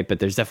crazy, right? But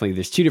there's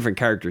 2 different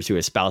characters who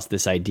espouse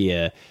this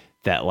idea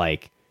that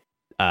like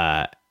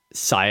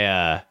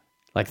Saya.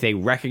 Like they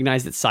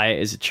recognize that Saya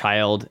is a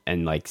child,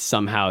 and like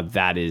somehow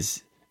that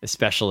is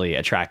especially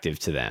attractive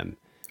to them.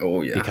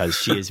 Oh yeah, because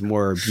she is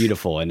more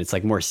beautiful, and it's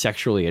like more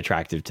sexually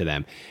attractive to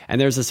them.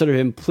 And there's a sort of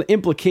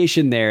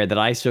implication there that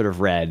I sort of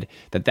read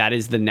that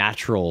is the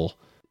natural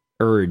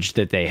urge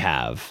that they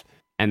have,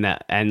 and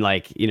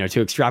like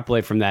to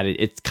extrapolate from that,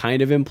 it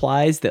kind of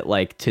implies that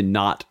like to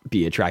not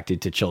be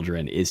attracted to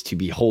children is to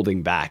be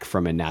holding back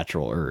from a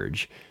natural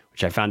urge,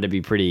 which I found to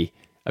be pretty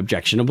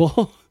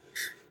objectionable.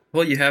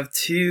 Well, you have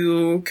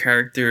 2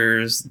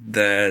 characters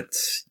that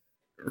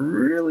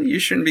really you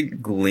shouldn't be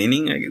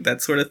gleaning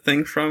that sort of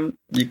thing from.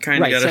 You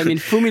kind of got to. So, I mean,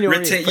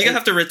 Fuminori, you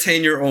have to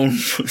retain your own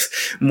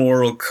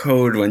moral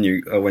code when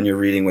you're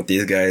reading what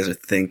these guys are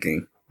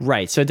thinking.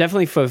 Right. So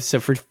definitely, for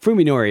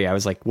Fuminori, I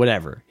was like,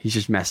 whatever. He's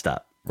just messed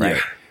up, right?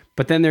 Yeah.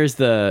 But then there's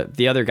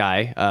the other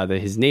guy,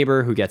 his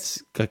neighbor, who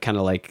gets kind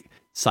of like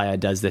Saya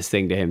does this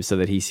thing to him so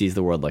that he sees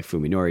the world like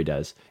Fuminori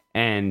does.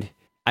 And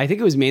I think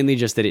it was mainly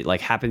just that it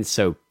like happens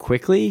so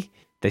quickly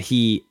that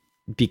he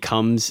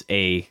becomes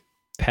a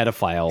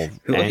pedophile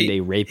and a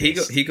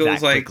rapist. He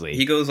goes like quickly.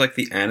 He goes like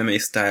the anime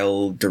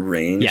style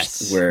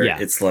deranged, where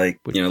it's like,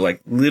 you know,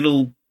 like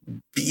little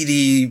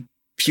beady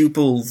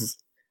pupils,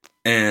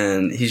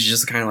 and he's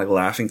just kind of like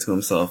laughing to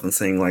himself and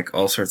saying like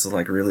all sorts of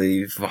like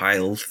really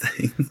vile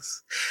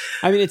things.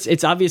 I mean,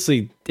 it's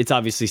obviously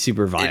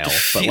super vile,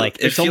 but like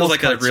it feels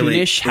like a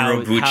really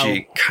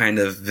Urobuchi kind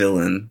of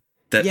villain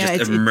that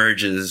just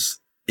emerges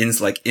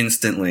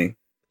instantly.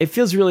 It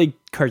feels really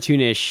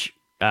cartoonish.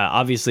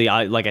 Obviously,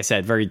 like I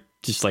said, very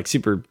just like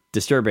super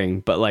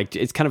disturbing, but like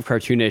it's kind of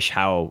cartoonish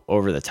how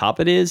over the top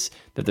it is,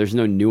 that there's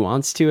no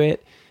nuance to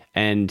it.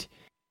 And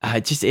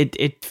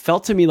it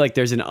felt to me like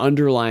there's an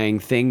underlying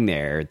thing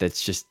there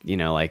that's just, you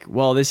know, like,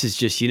 well, this is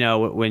just, you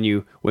know,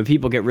 when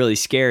people get really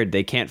scared,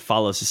 they can't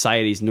follow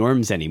society's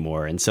norms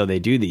anymore, and so they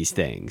do these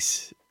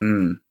things.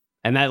 And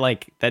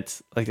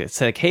that's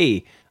like,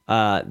 hey,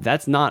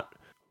 that's not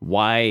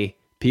why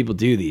people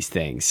do these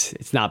things.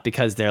 It's not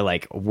because they're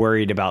like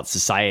worried about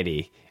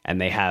society and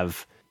they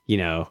have, you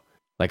know,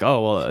 like,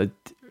 oh, well,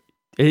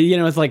 you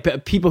know, it's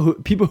like people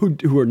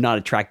who are not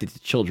attracted to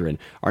children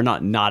are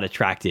not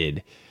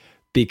attracted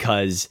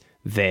because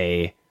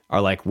they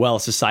are like, well,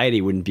 society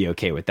wouldn't be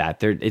okay with that.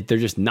 They're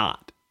just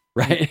not,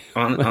 right?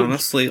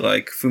 Honestly,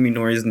 like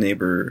Fuminori's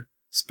neighbor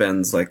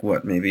spends like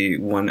maybe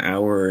 1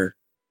 hour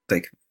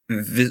like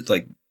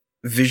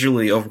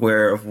visually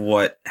aware of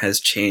what has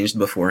changed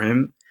before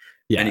him.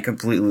 Yeah. And he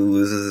completely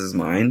loses his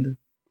mind.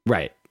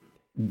 Right.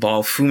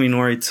 While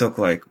Fuminori took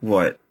like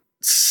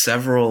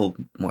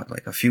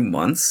a few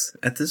months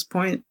at this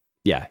point.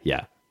 Yeah,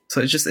 yeah.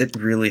 So it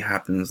really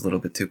happens a little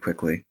bit too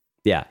quickly.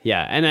 Yeah,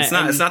 yeah. And it's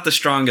not the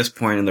strongest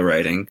point in the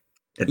writing.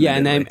 Yeah,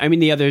 and I mean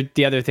the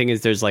other thing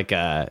is there's like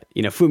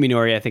you know,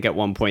 Fuminori I think at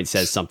one point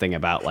says something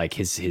about like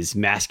his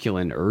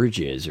masculine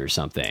urges or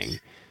something.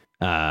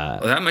 Well,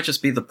 that might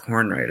just be the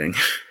porn writing.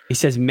 He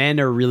says men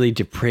are really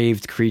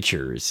depraved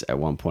creatures at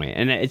one point.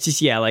 And it's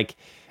just, yeah, like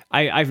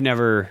I've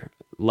never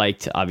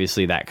liked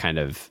obviously that kind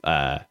of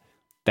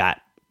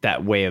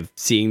that way of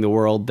seeing the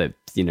world that,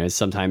 you know, is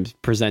sometimes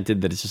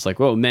presented, that it's just like,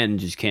 well, men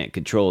just can't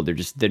control.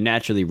 They're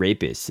naturally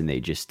rapists, and they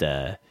just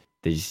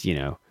you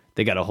know,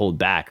 they got to hold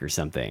back or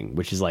something,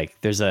 which is like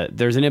there's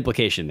an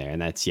implication there,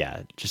 and that's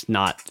just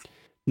not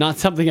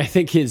something I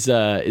think is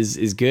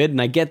good.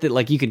 And I get that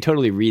like you can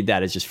totally read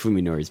that as just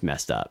Fuminori's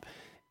messed up,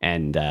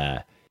 and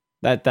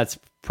that's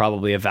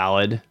probably a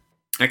valid.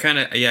 I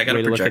gotta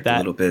project a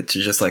little bit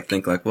to just like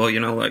think like, well, you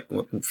know, like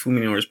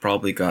Fuminori's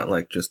probably got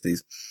like just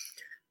these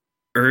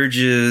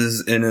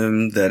urges in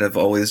him that have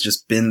always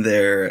just been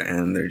there,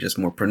 and they're just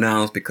more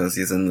pronounced because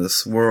he's in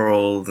this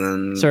world.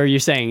 And so you're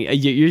saying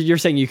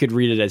you could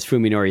read it as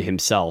Fuminori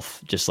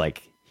himself, just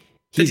like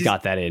he's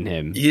got that in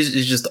him.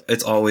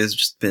 It's always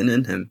just been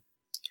in him.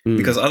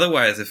 Because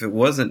otherwise, if it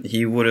wasn't,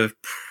 he would have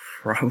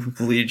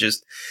probably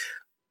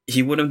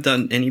he wouldn't have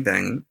done any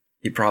banging.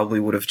 He probably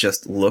would have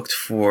just looked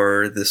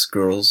for this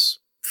girl's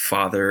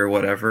father or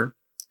whatever.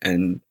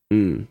 And,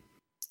 you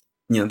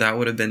know, that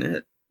would have been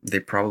it. They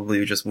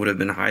probably just would have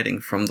been hiding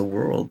from the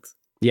world.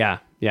 Yeah,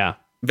 yeah.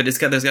 But there's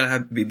got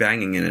to be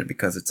banging in it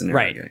because it's an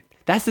right.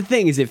 That's the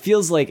thing, is it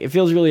feels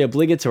really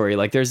obligatory.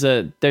 Like there's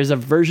a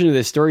version of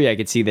this story I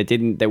could see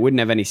that wouldn't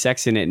have any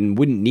sex in it and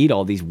wouldn't need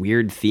all these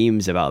weird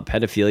themes about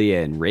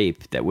pedophilia and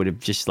rape, that would have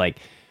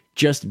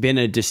just been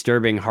a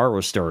disturbing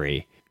horror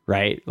story,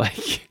 right?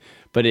 Like,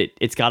 but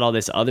it's got all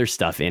this other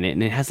stuff in it,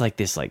 and it has like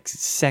this like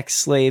sex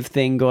slave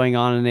thing going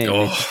on in it.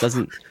 And it just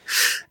doesn't.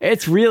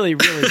 It's really,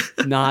 really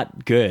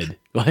not good.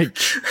 Like,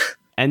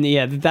 and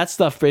yeah, that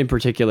stuff in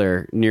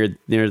particular near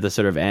the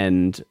sort of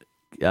end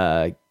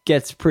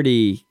gets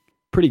pretty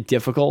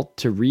difficult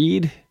to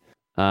read,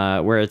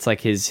 where it's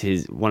like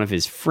his one of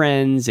his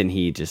friends, and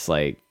he just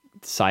like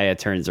Saya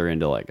turns her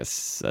into like a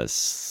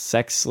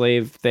sex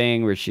slave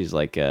thing where she's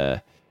like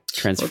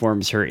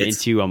transforms her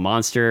into a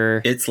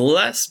monster. It's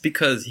less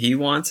because he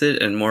wants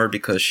it and more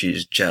because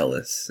she's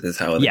jealous, is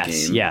how the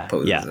game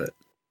poses it.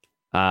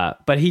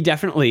 But he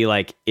definitely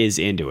like is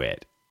into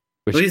it.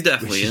 He's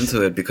definitely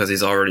into it because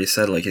he's already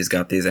said like he's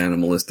got these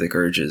animalistic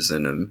urges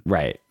in him.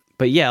 Right.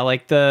 But yeah,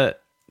 like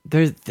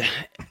there's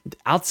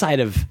outside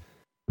of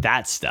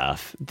that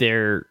stuff,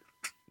 there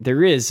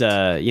is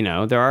you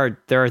know, there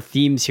are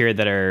themes here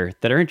that are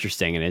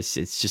interesting, and it's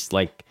just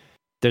like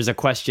there's a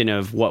question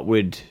of what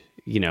would,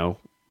 you know,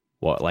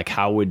 what, like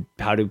how would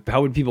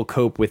people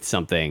cope with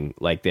something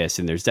like this,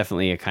 and there's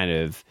definitely a kind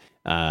of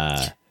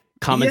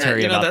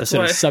commentary about the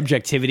sort of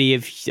subjectivity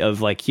of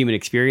like human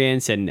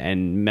experience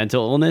and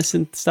mental illness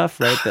and stuff,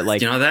 right? That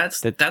like, you know,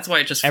 that's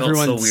why it just felt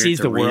so weird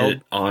to read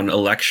it on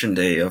election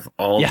day of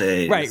all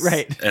days.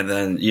 Right. And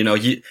then, you know,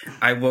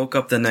 I woke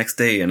up the next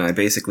day and I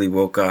basically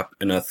woke up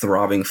in a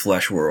throbbing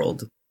flesh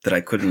world that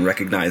I couldn't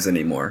recognize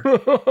anymore.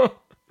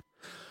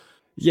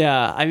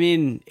 Yeah, I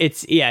mean,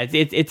 it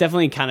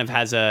definitely kind of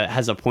has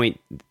a point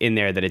in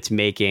there that it's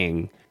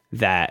making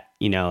that,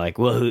 you know, like,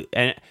 well,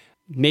 and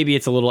maybe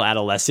it's a little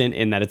adolescent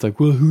in that it's like,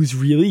 well, who's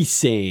really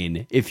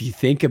sane if you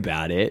think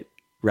about it,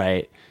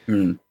 right?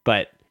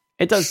 But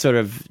it does sort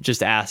of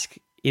just ask,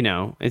 you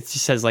know, it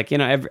just says like, you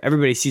know,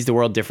 everybody sees the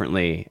world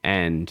differently,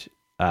 and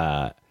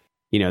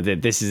you know,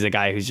 that this is a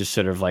guy who's just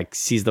sort of like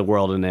sees the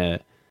world in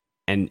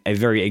a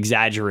very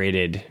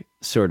exaggerated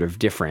sort of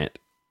different.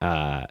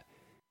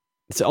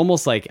 It's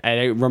almost like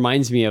it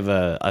reminds me of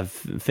a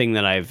thing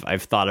that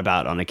I've thought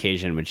about on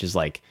occasion, which is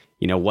like,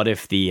 you know, what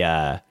if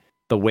the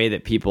way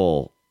that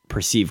people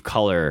perceive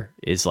color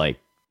is like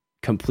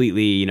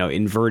completely, you know,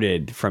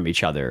 inverted from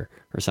each other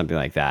or something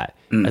like that.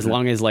 As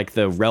long as like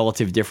the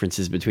relative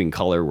differences between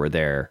color were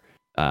there,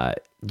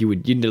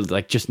 you'd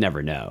like just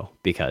never know,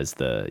 because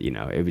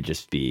it would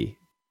just be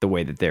the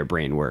way that their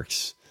brain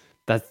works.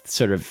 That's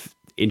sort of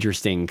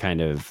interesting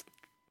kind of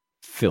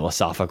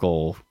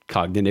philosophical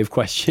cognitive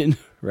question,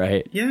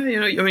 right? Yeah, you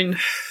know, I mean,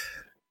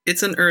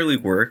 it's an early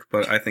work,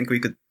 but I think we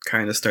could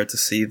kind of start to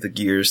see the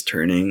gears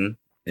turning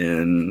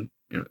in,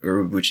 you know,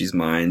 Urobuchi's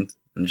mind,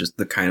 and just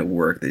the kind of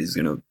work that he's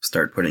going to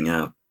start putting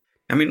out.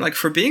 I mean, like,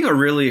 for being a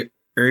really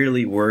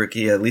early work,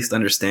 he at least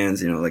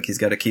understands, you know, like, he's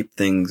got to keep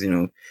things, you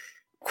know,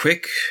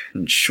 quick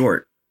and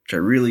short, which I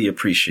really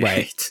appreciate.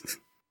 Right.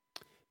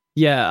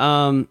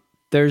 Yeah,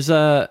 there's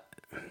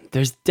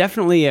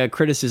definitely a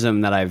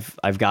criticism that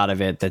I've got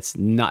of it that's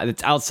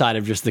outside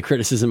of just the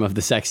criticism of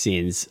the sex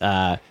scenes,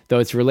 though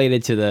it's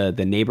related to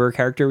the neighbor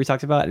character we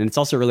talked about, and it's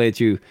also related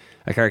to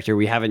a character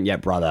we haven't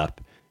yet brought up,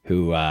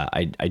 who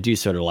I do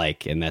sort of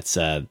like, and that's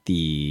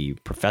the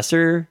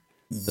professor,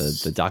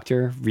 the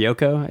doctor,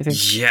 Ryoko, I think.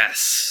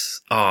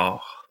 Yes. Oh,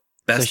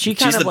 best. So she's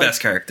the like,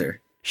 best character.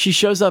 She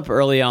shows up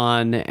early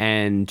on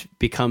and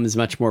becomes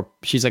much more.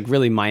 She's like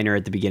really minor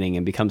at the beginning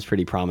and becomes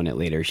pretty prominent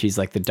later. She's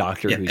like the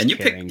doctor who's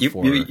caring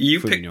for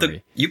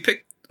Fuminori. You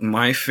picked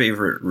my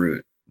favorite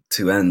route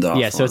to end off.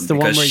 Yeah, so it's the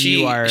one where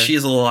you are.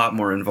 She's a lot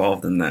more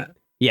involved in that.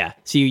 Yeah,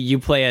 so you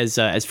play as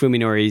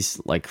Fuminori's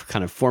like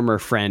kind of former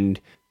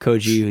friend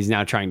Koji, who's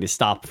now trying to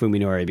stop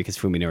Fuminori because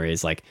Fuminori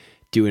is like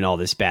doing all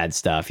this bad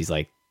stuff. He's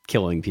like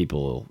killing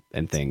people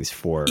and things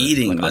for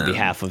eating like, on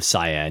behalf of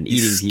Saya, and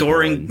he's eating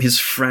storing his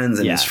friends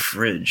in his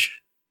fridge.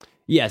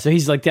 Yeah, so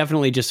he's like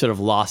definitely just sort of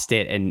lost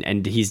it,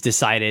 and he's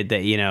decided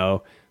that, you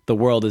know, the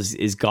world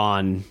is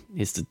gone.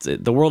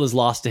 The world is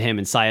lost to him,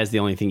 and Saya is the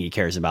only thing he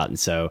cares about. And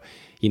so,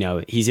 you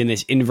know, he's in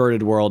this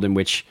inverted world in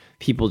which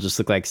people just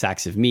look like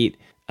sacks of meat.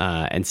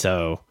 And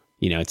so,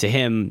 you know, to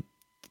him,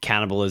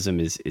 cannibalism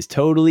is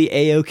totally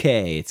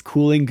A-okay. It's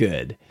cool and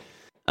good.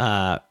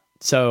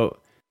 So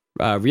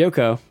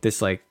Ryoko,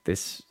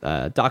 this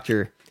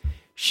doctor,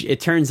 it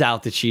turns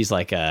out that she's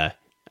like a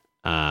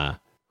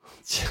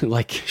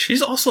like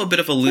she's also a bit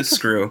of a loose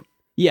screw.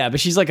 Yeah, but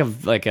she's like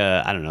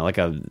a I don't know, like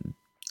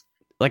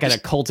an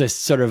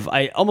occultist sort of,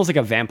 almost like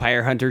a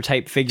vampire hunter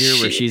type figure,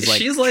 where she's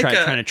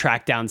trying to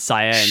track down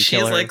Saya and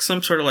kill her. She's like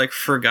some sort of like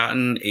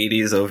forgotten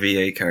 80s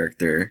OVA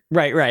character.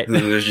 Right.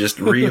 Who has just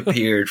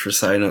reappeared for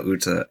Saya no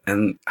Uta.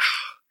 And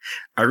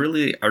I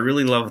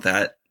really love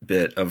that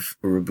bit of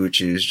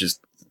Urobuchi's, just,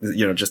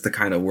 you know, just the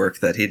kind of work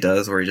that he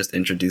does, where he just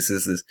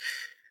introduces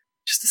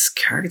this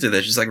character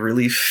that's just like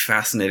really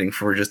fascinating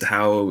for just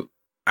how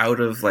out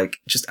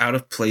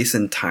of place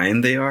in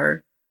time they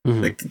are.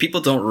 Mm-hmm. Like,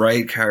 people don't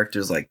write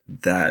characters like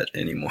that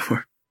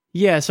anymore.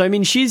 Yeah, so I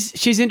mean,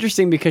 she's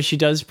interesting because she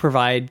does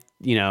provide,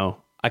 you know,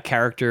 a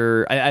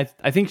character. I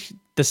think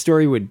the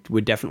story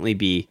would definitely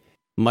be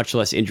much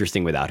less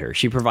interesting without her.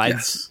 She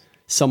provides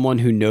someone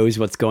who knows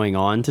what's going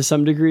on to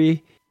some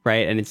degree,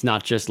 right? And it's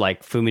not just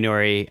like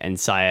Fuminori and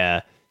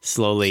Saya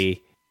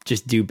slowly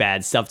just do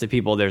bad stuff to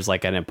people. There's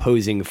like an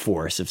opposing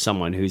force of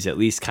someone who's at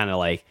least kind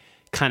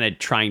of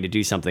trying to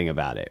do something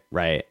about it,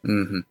 right?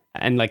 Mm-hmm.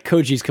 And like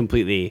Koji's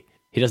completely.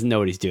 He doesn't know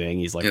what he's doing.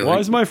 He's like, why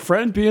is my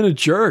friend being a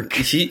jerk?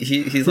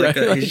 He's like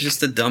he's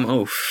just a dumb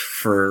oaf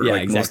for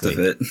most of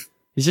it.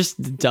 He's just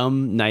a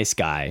dumb, nice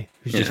guy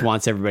who just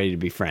wants everybody to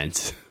be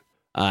friends.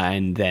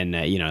 And then,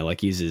 you know,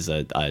 like uses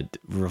a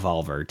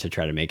revolver to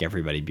try to make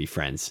everybody be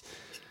friends.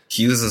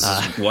 He uses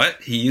what?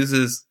 He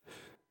uses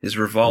his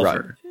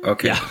revolver. Right.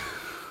 Okay. Yeah.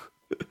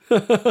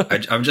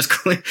 I'm just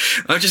cleaning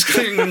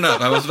it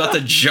up. I was about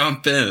to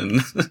jump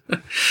in.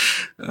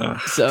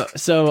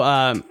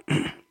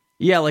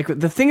 Yeah, like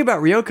the thing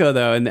about Ryoko,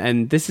 though,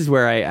 and this is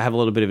where I have a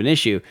little bit of an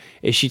issue,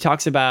 is she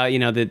talks about, you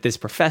know, that this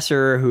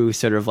professor who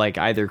sort of like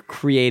either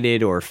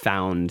created or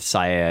found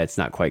Saya, it's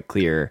not quite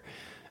clear,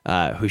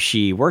 who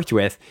she worked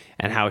with,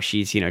 and how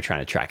she's, you know,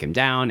 trying to track him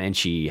down, and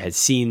she has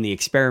seen the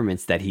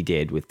experiments that he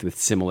did with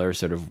similar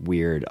sort of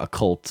weird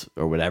occult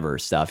or whatever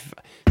stuff.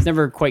 It's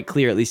never quite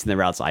clear, at least in the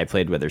routes I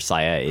played, whether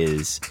Saya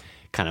is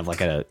kind of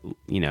like a,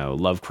 you know,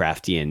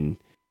 Lovecraftian,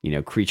 you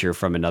know, creature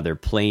from another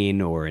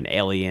plane or an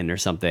alien or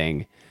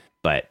something.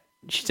 But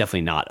she's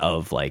definitely not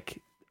of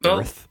like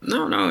Earth.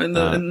 No. In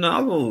the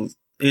novel,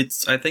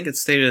 I think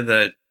it's stated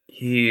that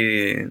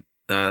he,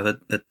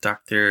 the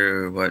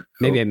doctor, what?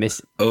 Maybe I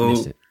missed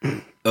it.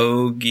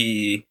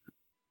 Ogiue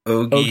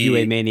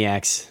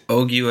Maniacs.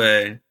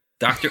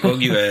 Dr.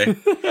 Ogiue,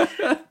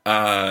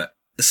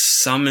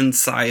 summoned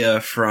Saya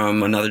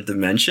from another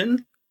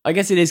dimension. I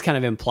guess it is kind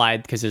of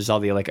implied because there's all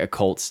the like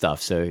occult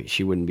stuff, so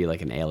she wouldn't be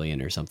like an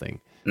alien or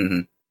something.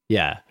 Mm-hmm.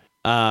 Yeah.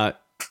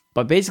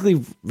 But basically,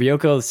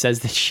 Ryoko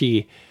says that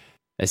she,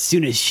 as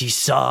soon as she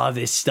saw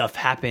this stuff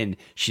happen,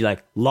 she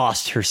like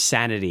lost her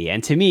sanity.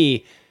 And to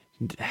me,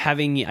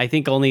 having, I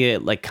think, only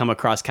like come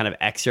across kind of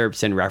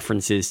excerpts and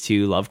references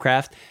to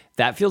Lovecraft,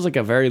 that feels like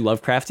a very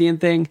Lovecraftian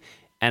thing.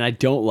 And I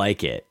don't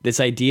like it. This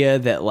idea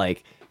that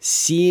like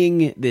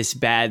seeing this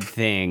bad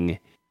thing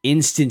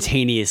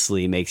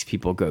instantaneously makes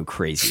people go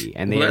crazy,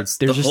 and there's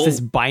just this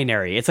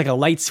binary. It's like a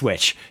light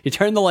switch. You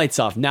turn the lights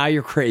off, now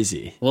you're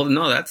crazy. Well,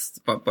 no, that's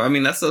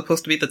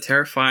supposed to be the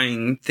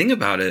terrifying thing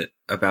about it,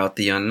 about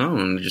the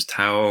unknown, just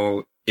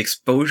how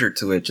exposure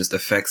to it just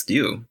affects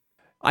you.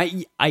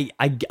 I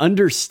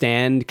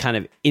understand kind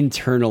of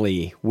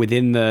internally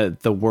within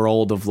the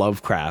world of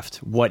Lovecraft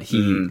what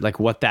he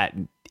like what that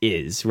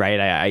is,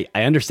 right?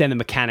 I understand the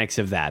mechanics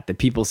of that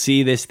people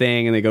see this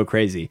thing and they go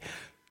crazy.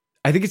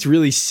 I think it's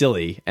really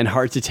silly and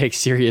hard to take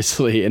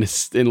seriously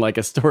in like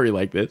a story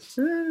like this.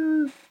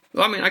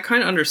 Well, I mean, I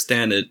kind of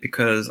understand it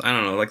because I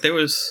don't know, like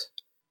there's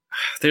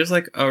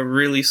like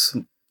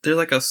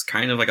a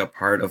kind of like a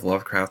part of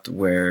Lovecraft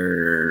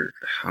where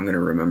I'm gonna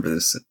remember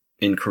this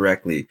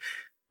incorrectly,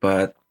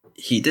 but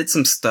he did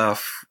some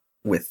stuff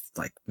with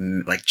like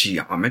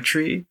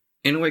geometry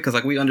in a way, because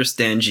like we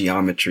understand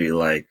geometry,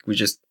 like we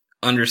just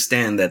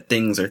understand that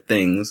things are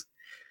things,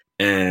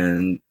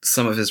 and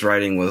some of his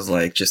writing was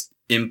like just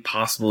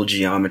impossible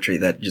geometry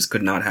that just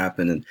could not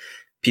happen, and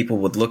people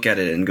would look at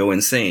it and go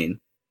insane.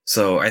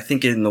 So I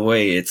think in a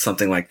way it's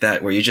something like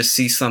that, where you just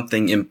see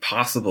something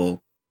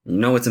impossible, you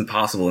know it's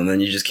impossible, and then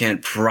you just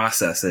can't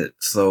process it.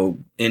 So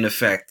in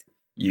effect,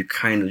 you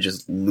kind of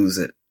just lose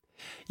it.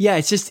 Yeah,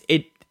 it's just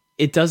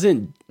it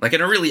doesn't, like,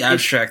 in a really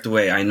abstract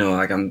way. I know,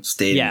 like, I'm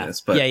stating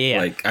this, but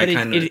like, but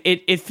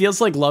it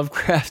feels like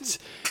Lovecraft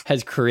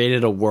has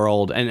created a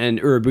world, and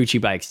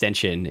Urobuchi by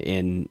extension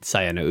in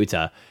Saya no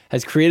Uta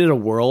has created a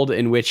world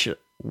in which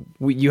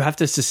you have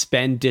to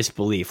suspend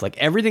disbelief. Like,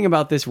 everything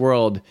about this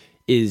world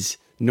is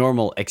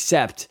normal,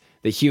 except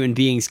that human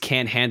beings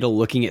can't handle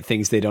looking at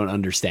things they don't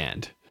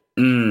understand.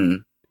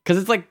 Because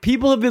it's like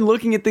people have been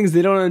looking at things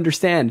they don't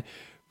understand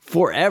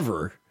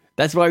forever.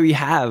 That's why we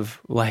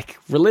have like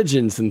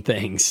religions and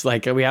things.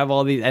 Like we have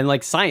all these, and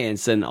like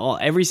science, and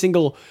every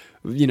single,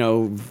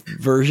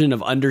 version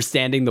of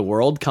understanding the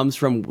world comes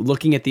from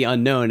looking at the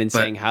unknown and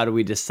saying, how do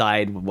we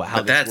decide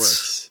how this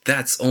works?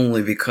 That's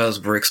only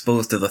because we're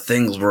exposed to the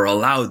things we're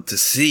allowed to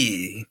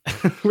see.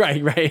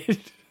 Right.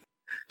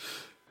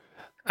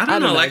 I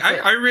don't know. Like,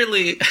 I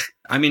really,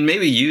 I mean,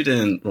 maybe you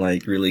didn't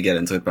like really get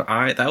into it, but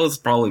that was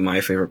probably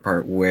my favorite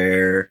part,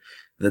 where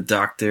the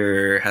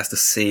doctor has to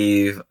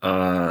save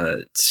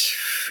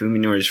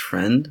Fuminori's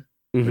friend,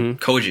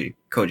 Koji.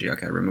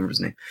 Okay, I remember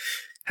his name.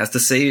 Has to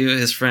save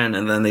his friend,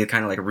 and then they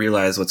kind of like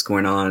realize what's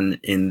going on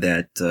in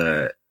that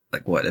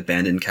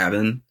abandoned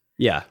cabin.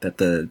 Yeah, that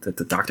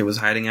the doctor was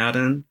hiding out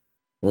in.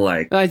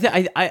 Like,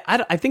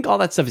 I think all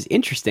that stuff is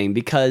interesting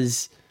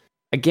because,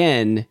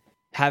 again,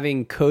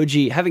 having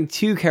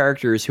two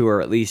characters who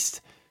are at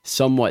least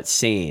somewhat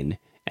sane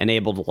and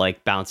able to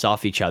like bounce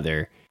off each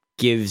other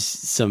gives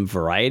some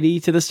variety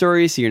to the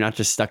story, so you're not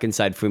just stuck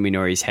inside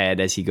Fuminori's head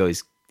as he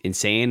goes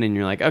insane, and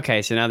you're like,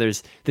 okay, so now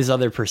there's this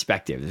other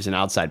perspective, there's an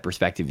outside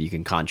perspective you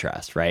can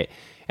contrast, right?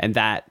 And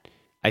that,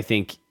 I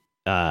think,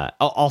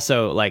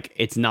 also, like,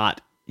 it's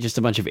not just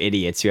a bunch of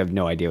idiots who have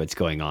no idea what's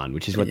going on,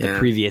 which is what the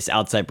previous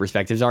outside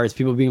perspectives are. Is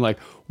people being like,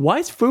 why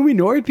is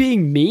Fuminori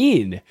being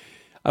mean?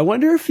 I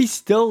wonder if he's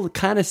still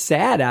kind of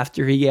sad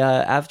after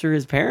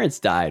his parents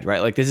died,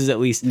 right? Like, this is at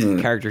least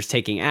characters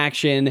taking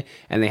action,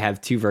 and they have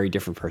two very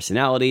different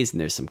personalities, and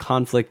there's some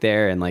conflict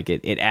there, and like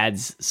it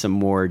adds some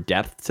more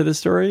depth to the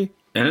story.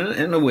 And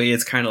in a way,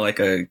 it's kind of like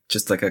a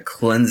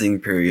cleansing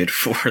period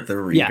for the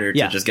reader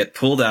to just get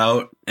pulled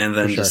out and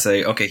then just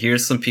say, okay,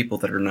 here's some people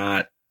that are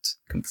not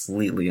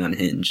completely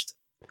unhinged.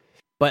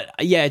 But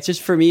yeah, it's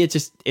just, for me,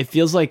 it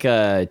feels like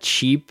a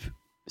cheap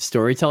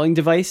storytelling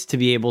device to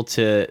be able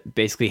to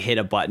basically hit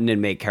a button and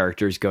make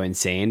characters go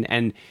insane.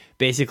 And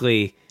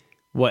basically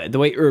the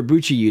way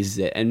Urobuchi uses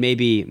it, and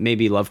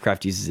maybe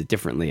Lovecraft uses it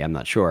differently, I'm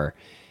not sure,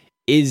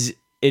 is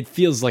it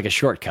feels like a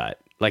shortcut.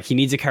 Like, he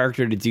needs a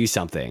character to do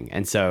something,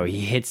 and so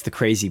he hits the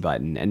crazy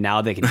button, and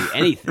now they can do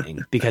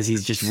anything because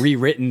he's just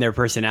rewritten their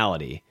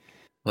personality.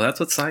 Well, that's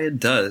what Saya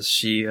does.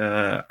 She,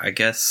 I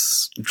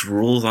guess,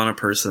 drools on a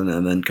person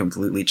and then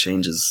completely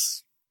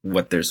changes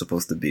what they're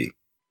supposed to be.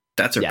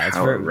 That's her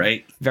power,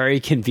 right? Very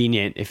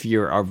convenient if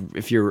you're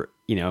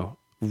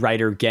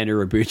writer Gen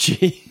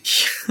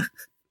Urobuchi.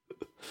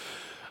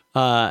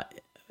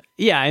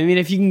 Yeah, I mean,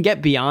 if you can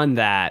get beyond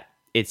that,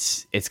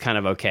 it's kind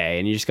of okay,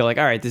 and you just go like,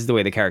 all right, this is the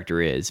way the character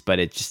is. But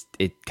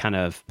it kind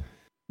of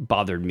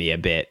bothered me a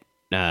bit.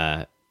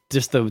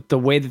 Just the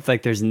way that,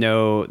 like, there's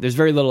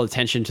very little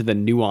attention to the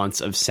nuance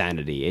of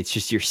sanity. It's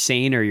just, you're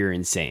sane or you're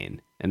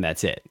insane, and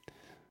that's it.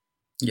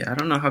 Yeah, I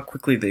don't know how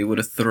quickly they would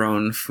have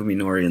thrown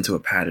Fuminori into a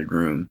padded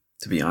room,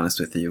 to be honest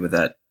with you, with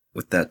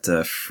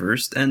that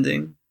first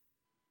ending.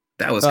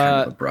 That was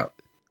kind of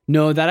abrupt.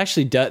 No, that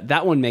actually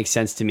that one makes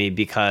sense to me,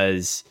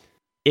 because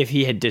if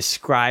he had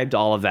described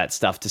all of that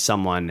stuff to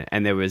someone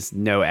and there was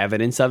no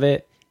evidence of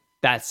it,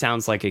 that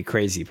sounds like a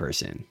crazy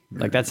person.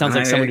 Like that sounds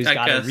like someone who's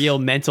got a real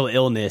mental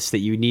illness that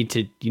you need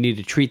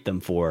to treat them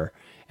for,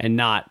 and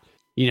not,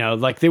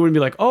 like they wouldn't be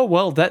like, oh,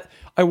 well, that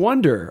I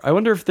wonder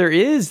if there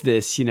is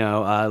this,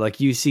 like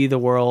you see the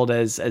world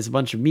as a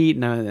bunch of meat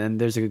and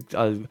there's a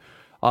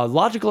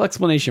logical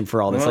explanation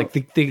for all this. Well,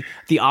 like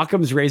the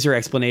Occam's razor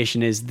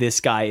explanation is this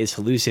guy is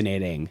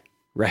hallucinating,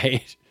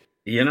 right?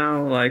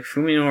 Like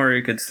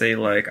Fuminori could say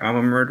like, I'm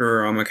a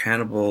murderer, I'm a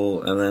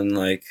cannibal, and then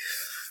like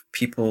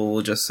people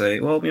will just say,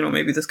 well,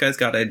 maybe this guy's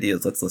got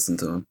ideas. Let's listen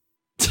to him.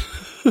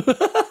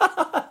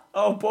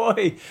 Oh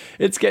boy,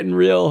 it's getting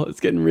real. It's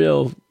getting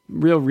real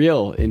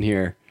in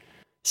here.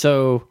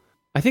 So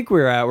I think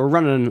we're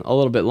running a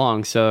little bit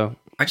long. So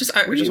I just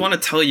want to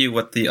tell you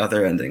what the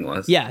other ending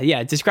was.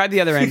 Yeah. Describe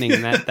the other ending,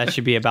 and that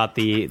should be about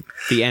the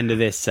end of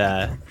this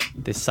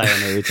this Saya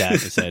Naruto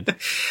episode.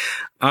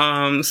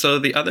 So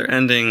the other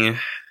ending,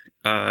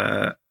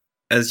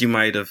 as you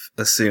might have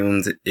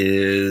assumed,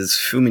 is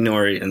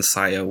Fuminori and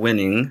Saya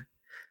winning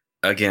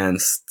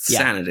against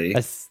Sanity.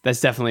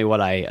 That's definitely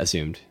what I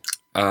assumed.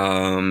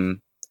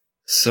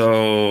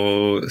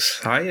 So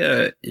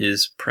Saya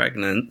is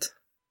pregnant.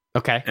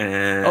 Okay.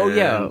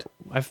 And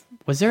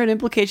was there an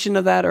implication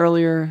of that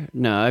earlier?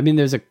 No, I mean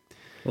there's a.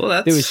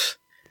 Well,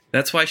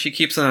 that's why she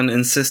keeps on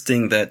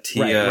insisting that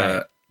he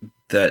right.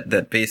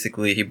 that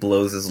basically he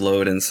blows his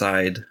load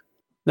inside.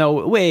 No,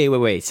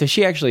 wait. So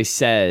she actually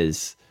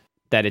says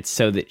that it's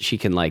so that she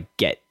can like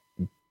get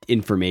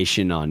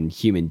information on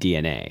human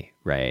DNA,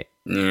 right?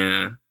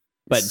 Yeah.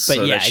 But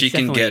yeah, that she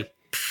can get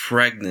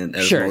pregnant,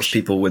 as most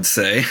people would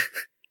say.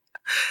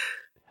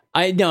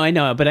 I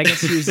know, but I guess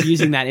she was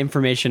using that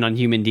information on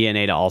human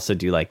DNA to also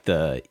do like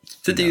do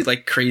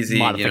like crazy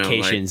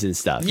modifications and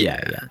stuff.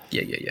 Yeah.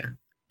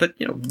 But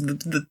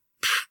the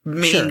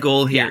main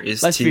goal here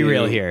is let's be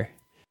real here.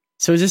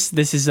 So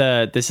this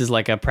is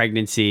like a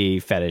pregnancy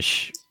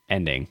fetish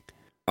ending.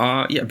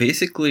 Yeah,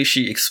 basically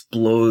she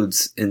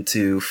explodes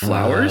into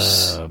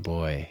flowers. Oh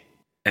boy.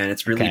 And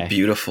it's really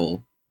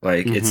beautiful.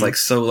 Like it's like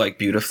so like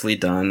beautifully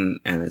done,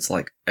 and it's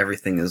like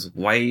everything is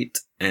white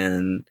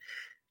and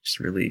just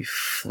really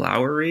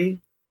flowery,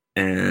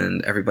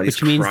 and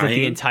everybody's Which means crying. that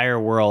the entire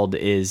world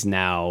is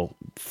now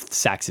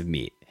sacks of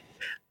meat.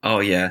 Oh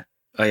yeah.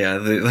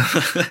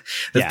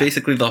 That's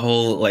basically the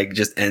whole like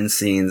just end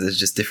scenes is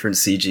just different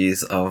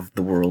CGs of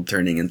the world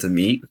turning into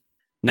meat.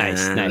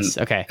 Nice.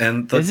 Okay.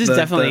 And this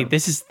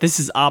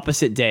is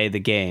opposite day the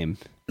game.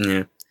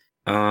 Yeah.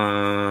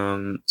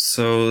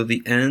 So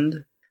the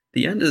end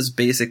is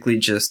basically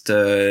just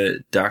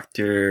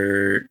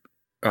Dr.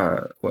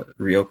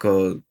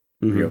 Ryoko.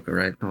 Ryoko,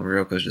 right? No,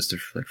 Ryoko is just her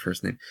like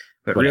first name.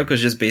 But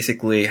Ryoko's just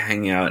basically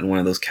hanging out in one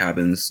of those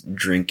cabins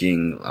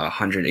drinking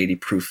 180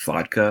 proof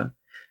vodka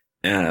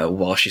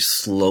while she's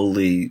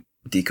slowly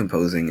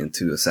decomposing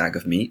into a sack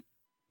of meat.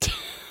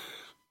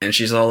 And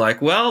she's all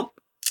like, well,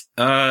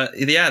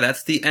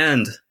 that's the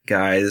end,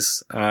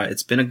 guys.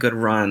 It's been a good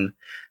run.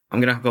 I'm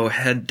going to go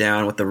head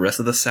down with the rest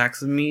of the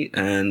sacks of meat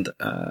and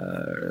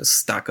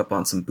stock up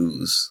on some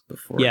booze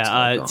before it's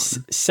all gone.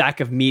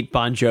 Sack of Meat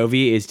Bon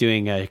Jovi is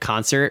doing a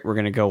concert. We're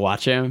going to go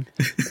watch him.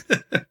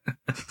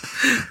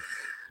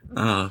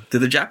 Do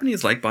the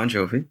Japanese like Bon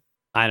Jovi?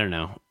 I don't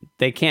know.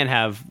 They can't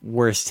have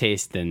worse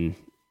taste than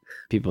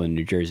people in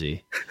New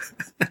Jersey.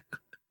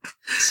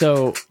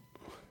 So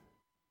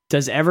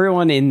does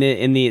everyone in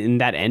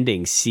that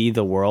ending see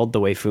the world the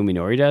way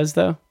Fuminori does,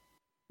 though?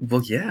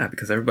 Well, yeah,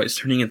 because everybody's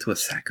turning into a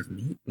sack of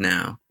meat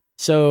now.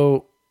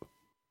 So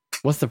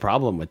what's the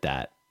problem with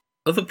that?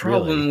 Well, the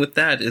problem with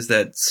that is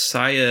that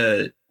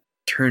Saya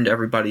turned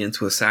everybody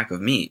into a sack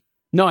of meat.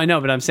 No, I know,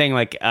 but I'm saying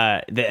like,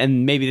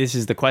 and maybe this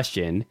is the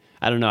question.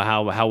 I don't know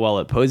how well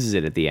it poses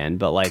it at the end,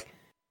 but like,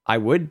 I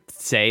would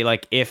say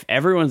like, if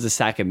everyone's a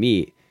sack of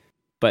meat,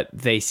 but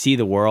they see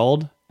the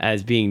world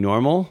as being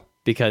normal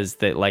because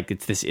that like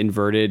it's this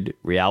inverted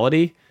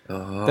reality,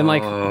 then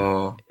like,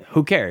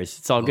 who cares?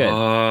 It's all good,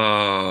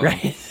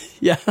 right?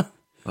 Yeah.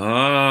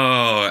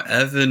 Oh,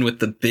 Evan with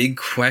the big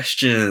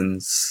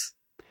questions.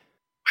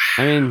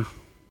 I mean,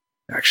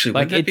 actually,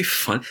 wouldn't that be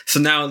fun? So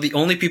now the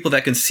only people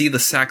that can see the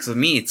sacks of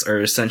meats are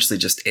essentially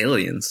just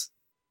aliens.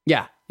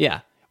 Yeah.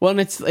 Well, and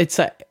it's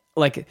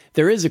like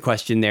there is a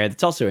question there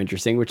that's also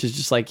interesting, which is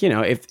just like,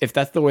 if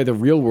that's the way the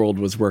real world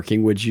was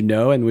working, would you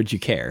know and would you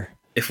care?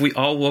 If we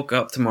all woke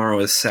up tomorrow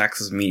as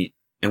sacks of meat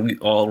and we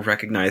all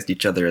recognized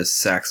each other as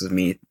sacks of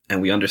meat and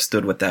we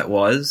understood what that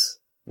was,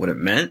 what it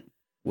meant,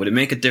 would it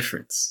make a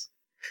difference?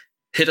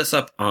 Hit us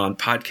up on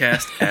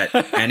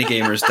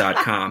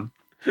podcast@anigamers.com.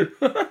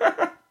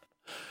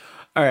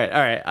 All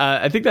right.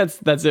 I think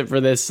that's it for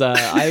this.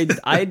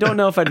 I don't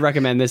know if I'd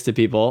recommend this to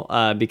people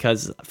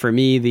because for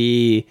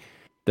me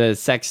the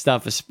sex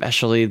stuff,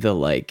 especially the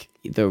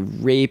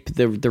rape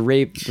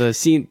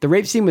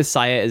scene with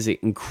Saya is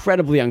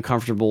incredibly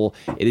uncomfortable.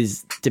 It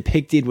is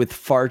depicted with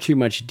far too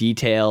much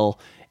detail,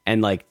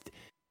 and like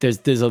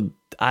there's a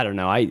I don't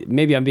know.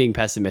 Maybe I'm being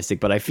pessimistic,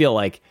 but I feel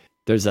like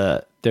there's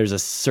a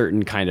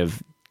certain kind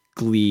of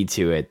glee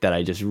to it that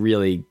I just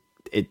really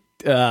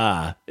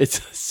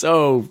it's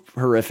so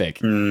horrific.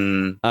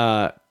 And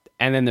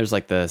then there's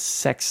like the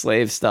sex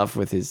slave stuff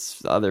with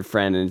his other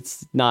friend, and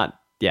it's not.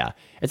 Yeah,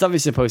 it's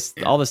obviously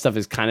all this stuff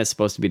is kind of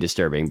supposed to be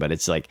disturbing, but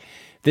it's like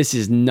this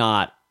is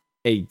not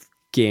a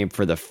game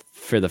for the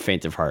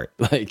faint of heart.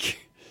 Like,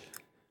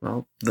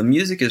 well, the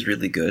music is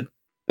really good.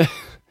 The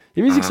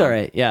music's all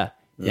right. Yeah.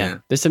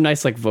 There's some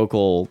nice like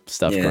vocal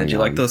stuff going on. Did you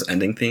like those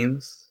ending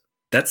themes?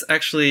 That's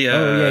actually they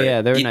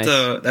were nice.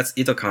 That's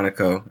Ito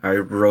Kaneko. I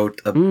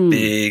wrote a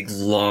big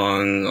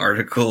long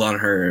article on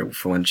her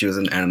for when she was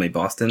in Anime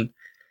Boston.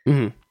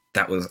 Mm-hmm.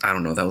 That was, I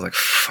don't know, that was like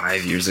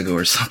 5 years ago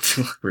or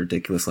something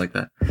ridiculous like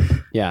that.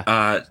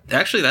 Yeah.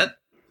 Actually, that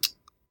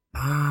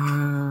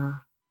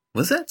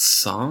was that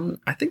song.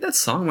 I think that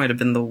song might have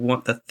been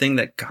the thing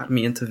that got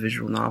me into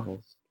visual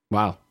novels.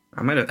 Wow.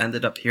 I might have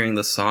ended up hearing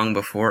the song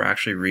before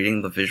actually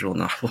reading the visual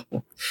novel,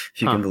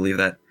 if you can believe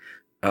that.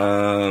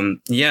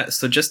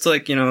 So just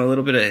like, a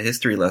little bit of a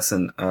history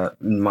lesson.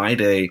 In my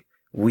day,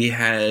 we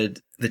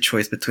had the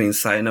choice between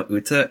Saya no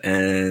Uta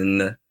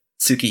and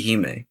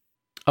Tsukihime.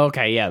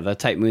 Okay, yeah, the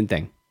Type Moon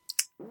thing.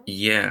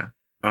 Yeah.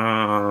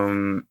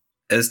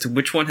 As to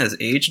which one has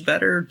aged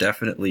better,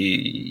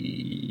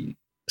 definitely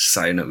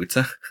Saya no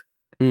Uta.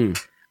 Okay.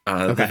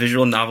 The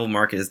visual novel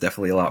market is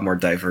definitely a lot more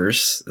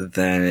diverse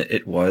than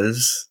it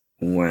was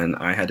when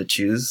I had to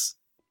choose.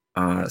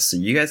 So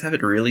you guys have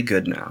it really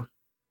good now.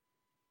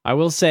 I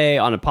will say,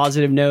 on a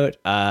positive note,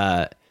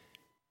 I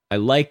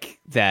like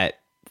that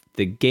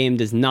the game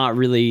does not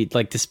really,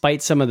 like,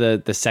 despite some of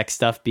the sex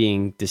stuff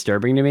being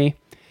disturbing to me,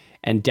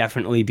 and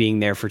definitely being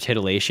there for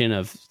titillation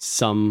of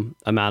some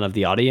amount of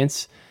the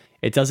audience,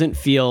 it doesn't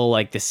feel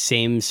like the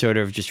same sort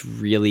of just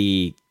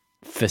really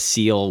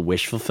facile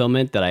wish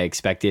fulfillment that I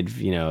expected,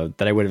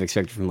 that I would have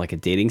expected from like a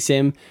dating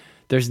sim.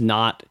 There's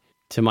not,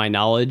 to my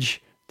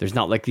knowledge, there's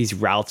not like these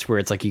routes where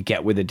it's like you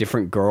get with a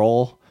different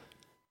girl,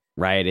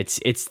 right?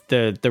 It's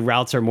the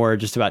routes are more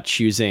just about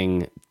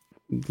choosing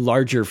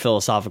larger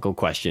philosophical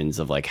questions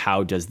of like,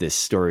 how does this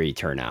story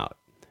turn out?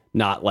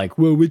 Not like,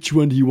 well, which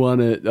one do you want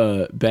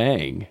to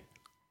bang?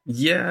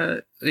 Yeah,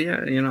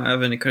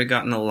 Evan, it could have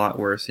gotten a lot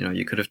worse.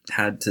 You could have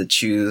had to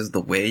choose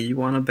the way you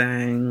want to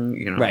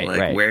bang,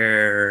 right.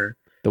 Where,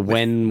 the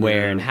when,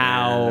 where, and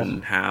how.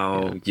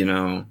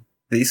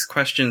 These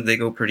questions, they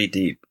go pretty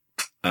deep.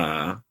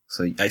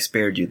 So I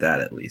spared you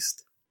that at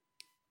least.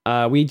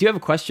 We do have a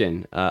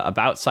question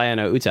about Saya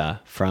no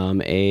Uta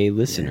from a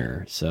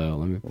listener. Yeah. So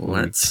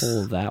let me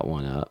pull that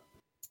one up.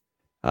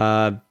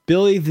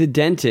 Billy the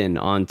Denton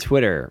on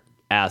Twitter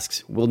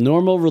asks, will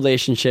normal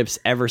relationships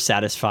ever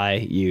satisfy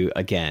you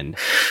again?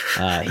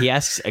 He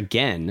asks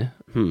again.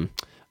 Well,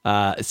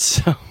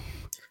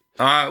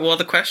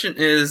 the question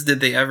is,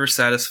 did they ever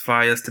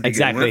satisfy us to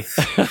begin with?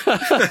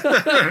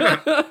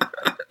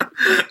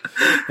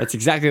 That's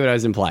exactly what I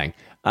was implying.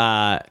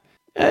 I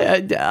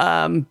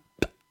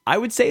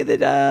would say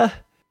that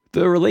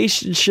the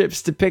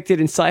relationships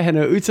depicted in Saya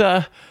no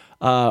Uta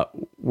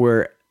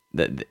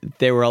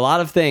there were a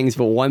lot of things,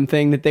 but one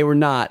thing that they were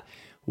not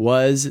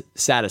was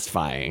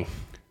satisfying.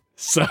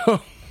 So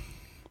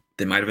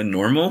they might have been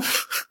normal.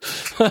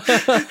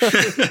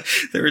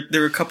 There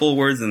were a couple of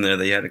words in there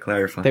that you had to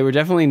clarify. They were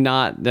definitely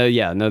not.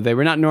 They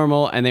were not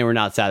normal, and they were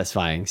not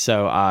satisfying.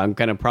 So I'm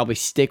gonna probably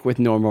stick with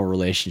normal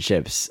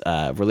relationships.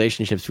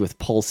 Relationships with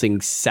pulsing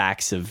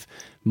sacks of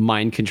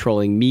mind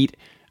controlling meat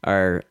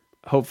are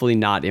hopefully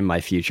not in my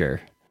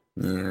future.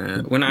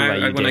 Yeah. When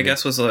I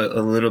guess was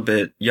a little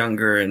bit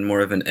younger and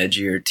more of an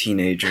edgier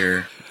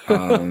teenager,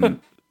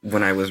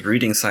 when I was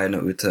reading Saya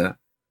no Uta,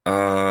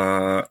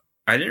 I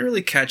didn't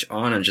really catch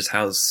on just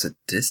how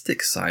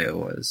sadistic Saya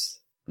was.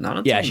 Not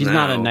until she's now.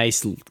 not a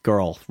nice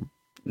girl.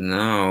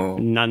 No,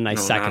 not a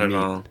nice sack of meat.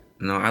 All.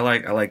 No, I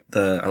like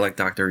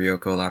Dr.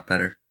 Ryoko a lot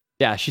better.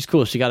 Yeah, she's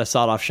cool. She got a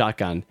sawed-off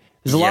shotgun.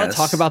 There's a lot of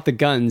talk about the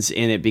guns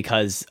in it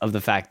because of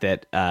the fact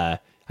that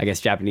I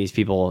guess Japanese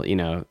people,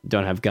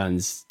 don't have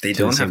guns to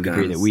the same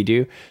degree that we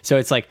do. So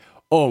it's like,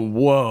 oh,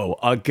 whoa,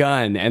 a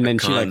gun. And then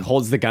she like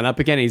holds the gun up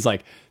again. And he's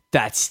like,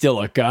 that's still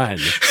a gun.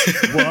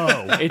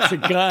 Whoa, it's a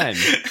gun.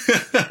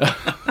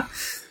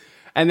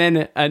 And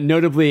then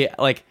notably,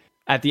 like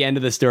at the end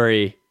of the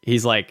story,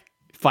 he's like,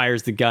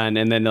 fires the gun,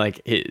 and then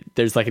like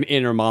there's like an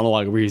inner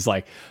monologue where he's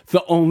like,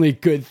 the only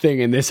good thing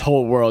in this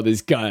whole world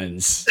is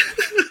guns.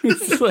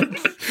 It's like,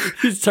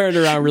 he's turned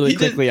around really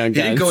quickly on guns.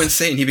 He didn't go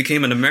insane. He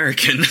became an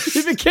American.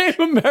 He became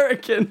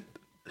American.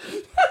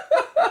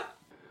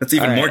 That's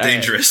even more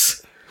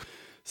dangerous.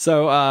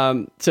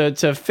 So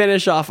to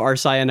finish off our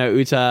Saya no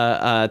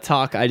Uta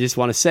talk, I just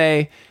want to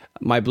say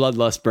my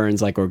bloodlust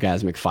burns like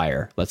orgasmic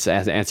fire. Let's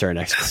answer our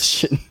next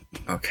question.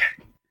 Okay.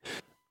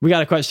 We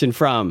got a question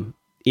from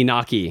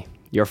Inaki,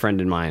 your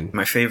friend and mine.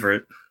 My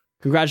favorite.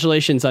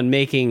 Congratulations on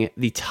making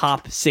the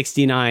top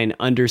 69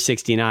 under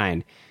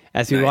 69.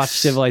 As we watch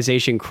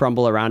civilization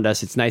crumble around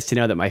us, it's nice to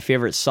know that my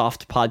favorite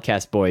soft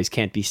podcast boys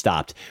can't be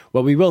stopped.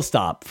 Well, we will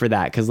stop for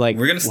that because, like,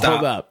 we're gonna stop.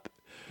 Hold up.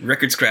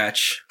 Record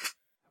scratch.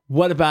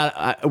 What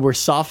about we're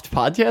soft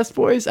podcast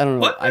boys? I don't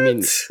know. What? I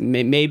mean,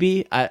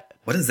 maybe.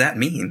 What does that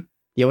mean?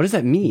 Yeah, what does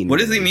that mean? What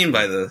does he mean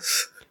by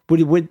this?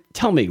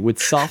 Tell me, would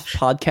soft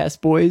podcast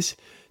boys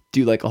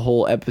do like a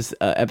whole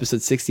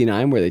episode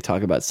 69 where they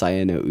talk about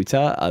Saya no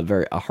Uta, a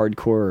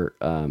hardcore,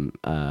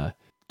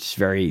 just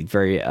very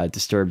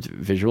disturbed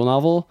visual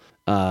novel?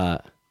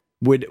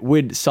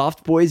 Would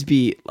soft boys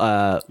be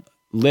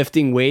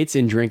lifting weights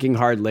and drinking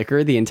hard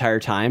liquor the entire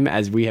time,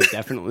 as we have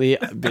definitely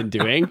been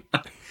doing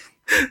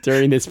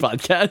during this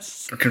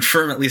podcast?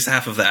 Confirm at least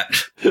half of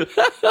that.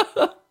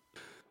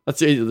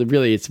 That's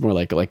really, it's more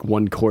like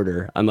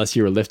 1/4, unless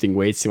you were lifting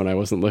weights when I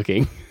wasn't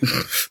looking.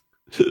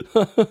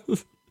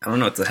 I don't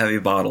know. It's a heavy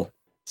bottle.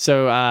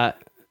 So,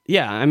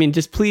 yeah, I mean,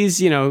 just please,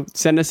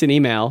 send us an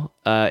email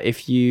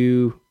if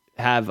you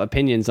have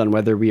opinions on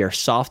whether we are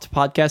soft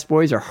podcast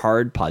boys or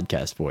hard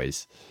podcast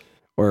boys,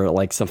 or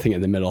like something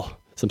in the middle,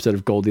 some sort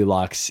of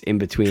Goldilocks in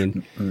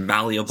between.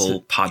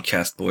 Malleable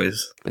podcast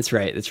boys. That's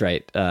right.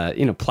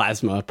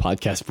 Plasma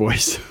podcast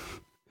boys.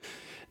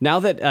 Now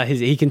that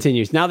he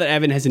continues, now that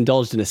Evan has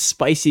indulged in a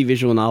spicy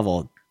visual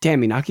novel, damn,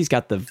 Minaki's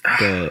got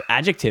the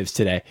adjectives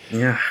today.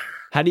 Yeah.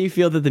 How do you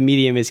feel that the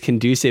medium is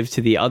conducive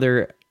to the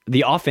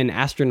often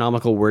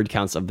astronomical word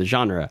counts of the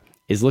genre?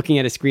 Is looking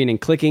at a screen and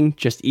clicking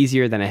just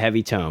easier than a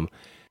heavy tome?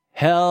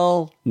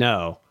 Hell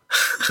no.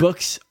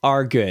 Books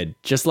are good.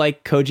 Just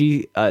like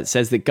Koji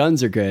says that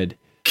guns are good,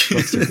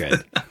 books are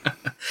good.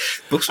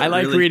 Books are I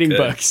like really reading good.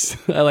 books.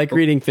 I like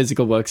reading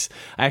physical books.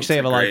 I actually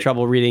have a lot of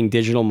trouble reading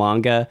digital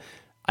manga.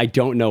 I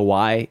don't know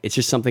why. It's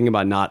just something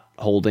about not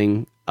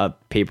holding a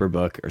paper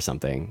book or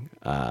something.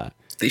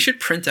 They should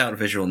print out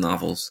visual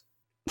novels.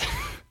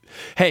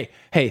 Hey,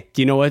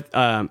 do you know what?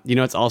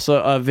 It's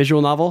also a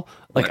visual novel,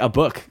 like What? a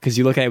book, because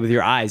you look at it with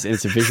your eyes and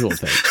it's a visual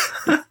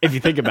thing. If you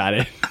think about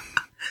it,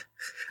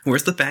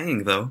 Where's the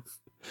banging though?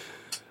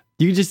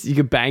 you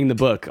could bang the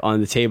book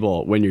on the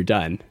table when you're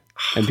done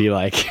and be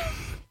like,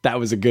 "That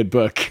was a good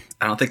book."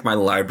 I don't think my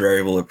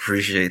library will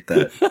appreciate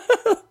that.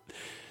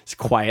 Just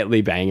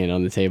quietly banging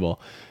on the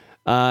table.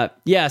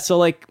 Yeah. So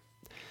like,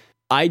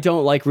 I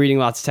don't like reading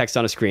lots of text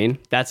on a screen.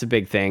 That's a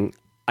big thing.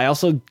 I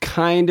also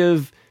kind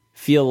of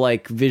feel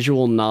like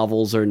visual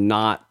novels are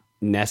not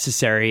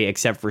necessary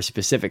except for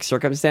specific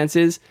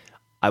circumstances.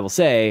 I will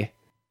say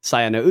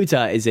Saya no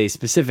Uta is a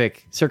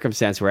specific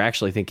circumstance where I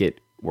actually think it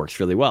works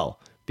really well,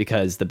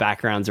 because the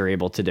backgrounds are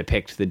able to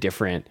depict the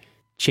different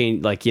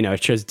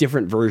it shows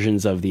different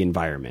versions of the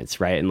environments,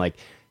 right? And like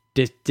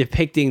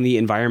depicting the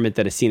environment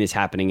that a scene is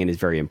happening in is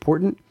very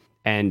important,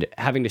 and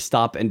having to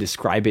stop and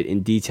describe it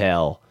in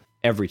detail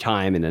every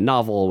time in a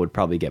novel would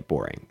probably get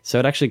boring. So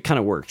it actually kind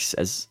of works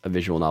as a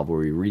visual novel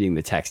where you're reading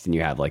the text and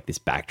you have like this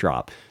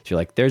backdrop. So you're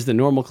like, there's the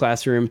normal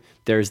classroom,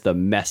 there's the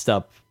messed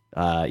up,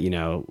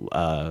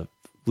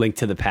 Link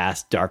to the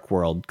Past, Dark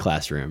World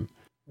classroom.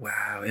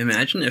 Wow.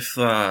 Imagine if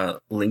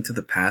Link to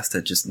the Past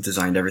had just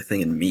designed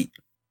everything in meat.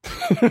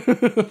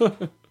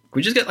 Could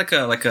we just get like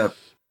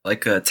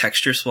a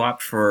texture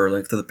swap for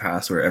Link to the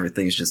Past where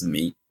everything is just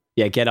meat?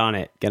 Yeah, get on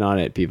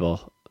it,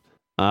 people.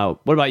 What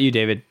about you,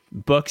 David?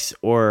 Books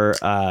or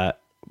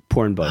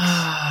porn books?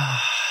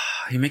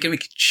 You're making me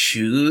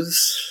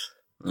choose.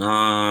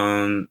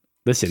 Listen,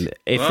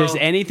 if there's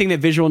anything that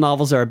visual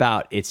novels are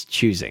about, it's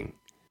choosing.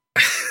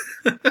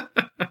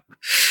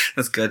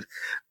 That's good.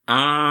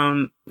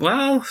 Well,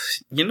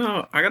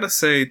 I gotta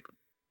say,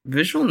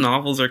 visual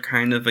novels are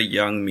kind of a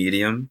young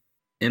medium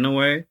in a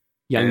way.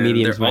 Young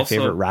medium is my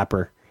favorite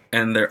rapper.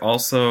 And they're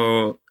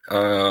also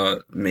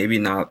maybe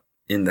not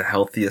in the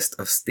healthiest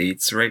of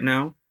states right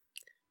now.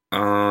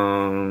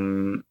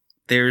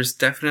 There's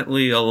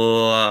definitely a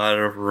lot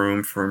of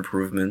room for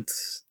improvement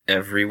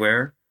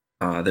everywhere.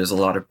 There's a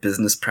lot of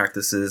business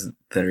practices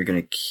that are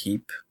going to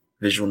keep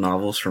visual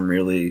novels from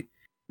really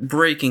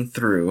breaking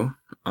through.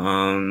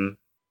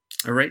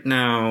 Right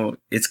now,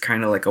 it's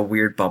kind of like a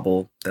weird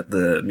bubble that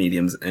the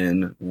medium's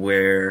in,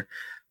 where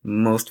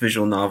most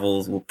visual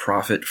novels will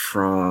profit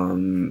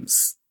from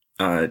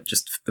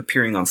just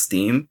appearing on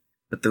Steam.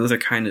 But those are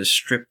kind of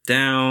stripped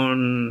down,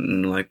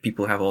 and like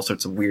people have all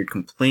sorts of weird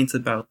complaints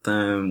about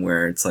them,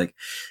 where it's like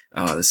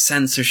the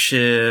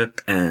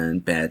censorship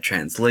and bad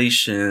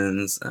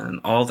translations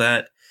and all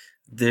that.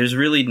 There's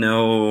really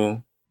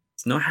no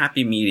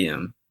happy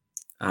medium.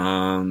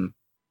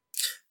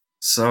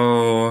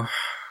 So,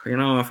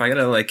 if I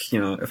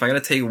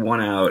gotta take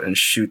one out and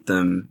shoot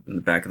them in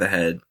the back of the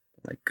head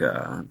like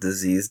a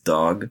diseased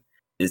dog,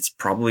 it's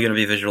probably gonna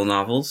be visual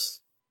novels.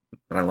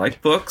 But I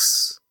like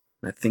books.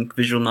 I think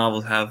visual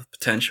novels have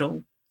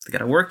potential. They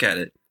gotta work at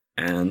it.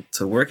 And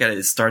to work at it,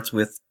 it starts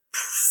with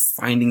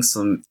finding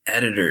some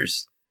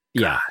editors.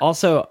 Yeah. God.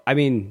 Also, I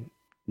mean,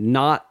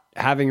 not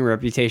having a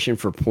reputation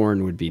for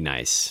porn would be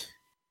nice.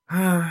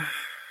 I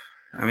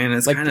mean,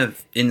 it's Like, kind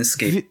of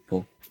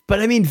inescapable. But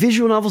I mean,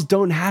 visual novels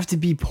don't have to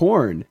be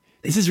porn.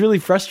 This is really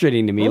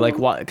frustrating to me. Oh. Like,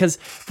 why? Because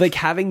like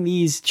having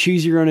these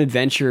choose your own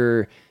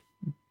adventure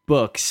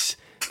books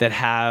that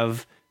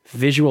have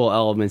visual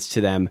elements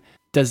to them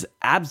does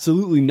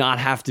absolutely not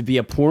have to be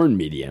a porn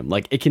medium.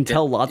 Like it can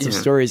tell lots of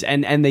stories,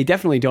 and they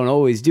definitely don't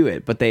always do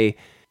it, but it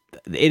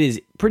is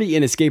pretty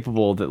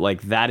inescapable that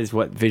like that is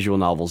what visual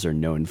novels are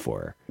known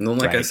for. Well,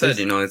 like I said,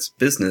 it's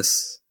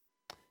business.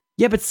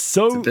 Yeah, but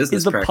so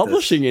is the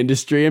publishing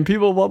industry, and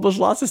people publish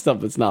lots of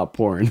stuff that's not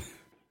porn.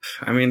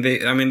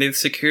 They've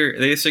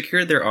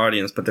secured their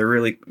audience, but they're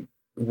really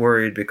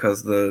worried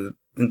because the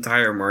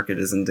entire market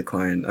is in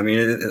decline. I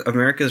mean,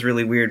 America is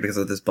really weird because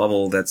of this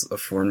bubble that's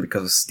formed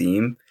because of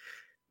Steam,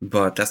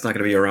 but that's not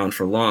going to be around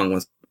for long.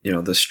 With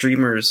the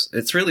streamers,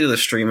 it's really the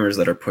streamers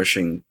that are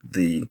pushing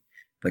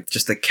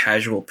just the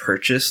casual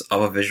purchase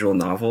of a visual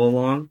novel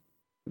along.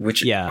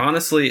 Which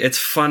honestly, it's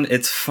fun.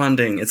 It's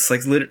funding. It's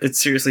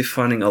seriously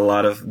funding a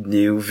lot of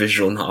new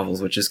visual novels,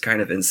 which is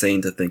kind of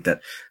insane to think that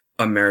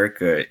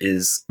America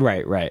is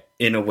right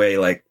in a way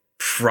like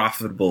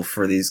profitable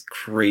for these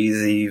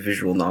crazy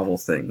visual novel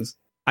things.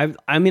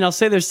 I mean, I'll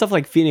say there's stuff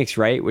like Phoenix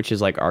Wright, which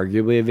is like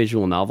arguably a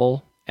visual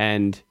novel,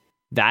 and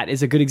that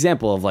is a good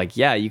example of like,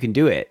 yeah, you can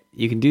do it.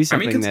 You can do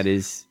something that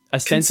is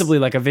ostensibly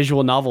like a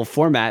visual novel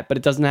format, but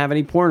it doesn't have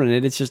any porn in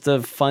it. It's just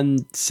a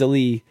fun,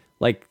 silly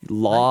like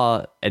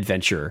law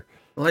adventure.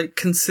 Like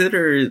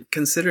consider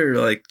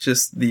like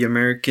just the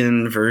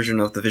American version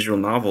of the visual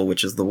novel,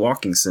 which is the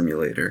walking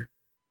simulator.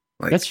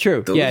 Like, that's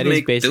true. Yeah, it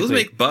is basically. Those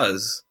make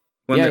buzz.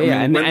 When some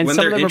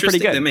of them are pretty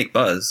good. They make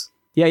buzz.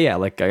 Yeah.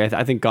 Like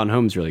I think Gone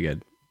Home's really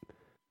good.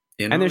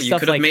 And there's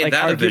stuff like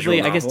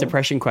arguably, I guess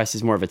Depression Quest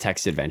is more of a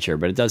text adventure,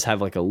 but it does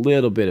have like a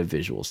little bit of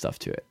visual stuff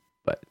to it.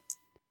 But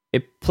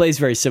it plays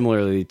very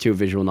similarly to a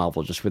visual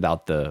novel, just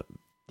without the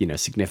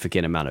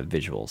significant amount of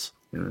visuals.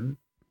 Yeah.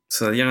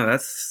 So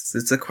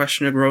it's a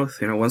question of growth.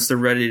 Once they're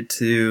ready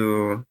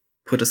to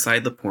put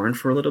aside the porn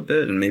for a little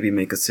bit and maybe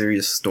make a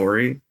serious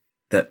story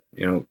that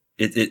a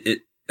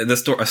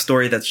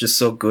story that's just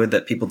so good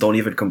that people don't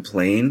even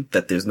complain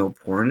that there's no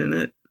porn in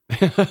it.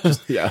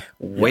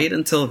 Wait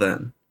until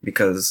then,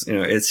 because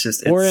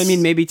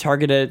maybe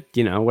target an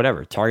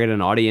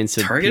audience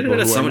of people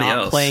who are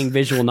not playing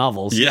visual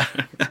novels. Yeah.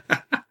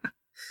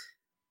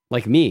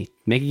 Like me,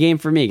 make a game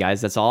for me,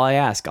 guys. That's all I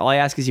ask. All I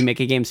ask is you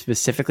make a game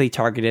specifically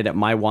targeted at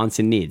my wants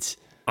and needs.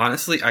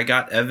 Honestly, I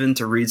got Evan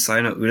to read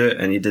Sai no Uta,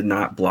 and he did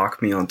not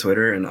block me on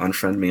Twitter and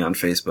unfriend me on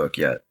Facebook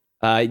yet.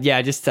 I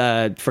just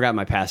forgot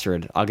my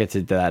password. I'll get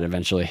to that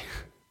eventually.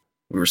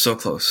 We were so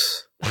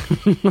close.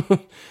 All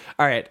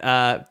right.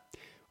 I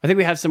think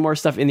we have some more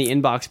stuff in the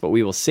inbox, but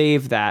we will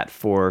save that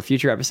for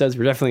future episodes.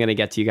 We're definitely going to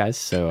get to you guys,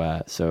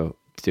 so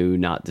do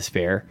not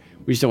despair.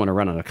 We just don't want to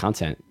run out of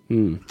content.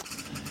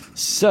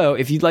 So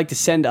if you'd like to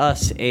send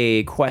us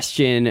a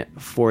question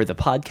for the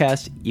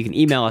podcast, you can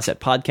email us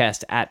at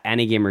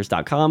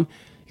podcast@anigamers.com.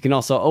 You can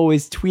also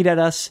always tweet at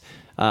us.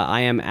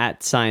 I am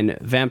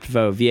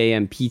 @Vamptvo,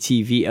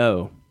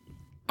 VAMPTVO.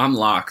 I'm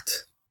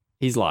locked.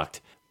 He's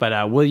locked.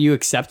 But will you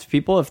accept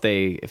people if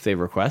they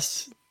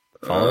request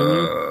following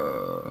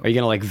you? Are you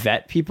gonna like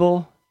vet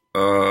people?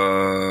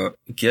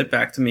 Get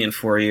back to me in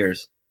 4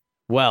 years.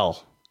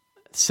 Well,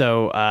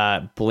 so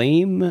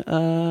blame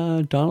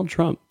Donald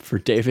Trump for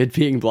David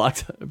being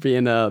locked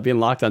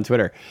on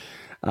Twitter.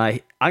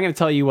 I'm going to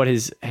tell you what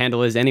his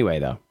handle is anyway,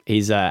 though.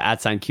 He's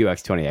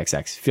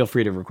 @QX20XX. Feel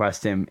free to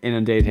request him,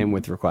 inundate him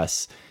with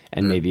requests,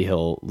 and maybe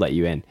he'll let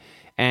you in.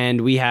 And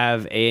we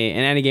have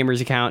an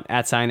Anigamers account,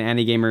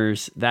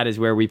 @Anigamers. That is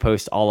where we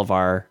post all of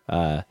our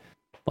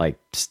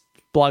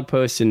blog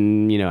posts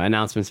and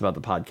announcements about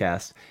the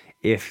podcast.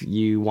 If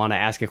you want to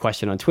ask a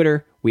question on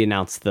Twitter, we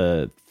announce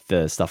the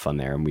stuff on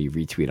there and we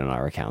retweet on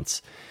our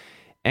accounts.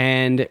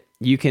 And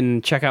you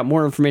can check out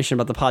more information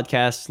about the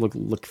podcast,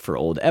 look for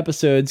old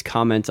episodes,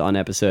 comment on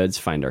episodes,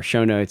 find our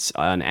show notes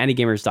on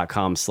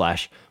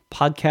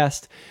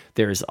anigamers.com/podcast.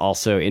 There's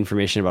also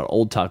information about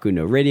Old Taku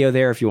No Radio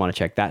there if you want to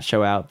check that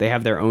show out. They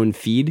have their own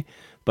feed,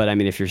 but I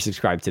mean, if you're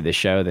subscribed to this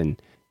show, then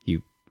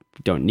you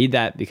don't need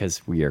that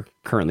because we are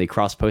currently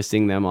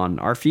cross-posting them on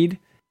our feed.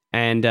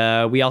 And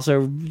we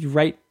also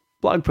write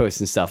blog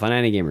posts and stuff on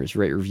Anigamers,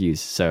 write reviews.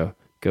 So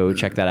go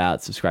check that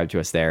out. Subscribe to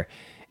us there.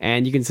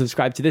 And you can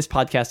subscribe to this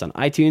podcast on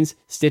iTunes,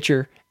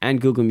 Stitcher,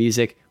 and Google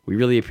Music. We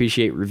really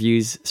appreciate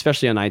reviews,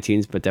 especially on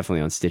iTunes, but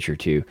definitely on Stitcher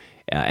too.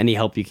 Any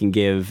help you can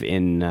give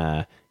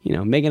in,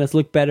 making us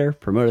look better,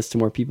 promote us to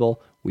more people,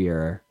 we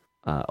are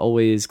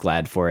always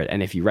glad for it.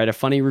 And if you write a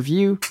funny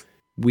review,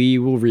 we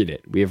will read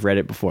it. We have read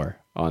it before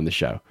on the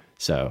show.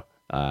 So,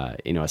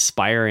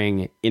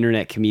 aspiring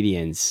internet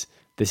comedians,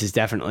 this is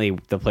definitely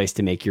the place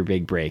to make your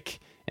big break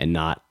and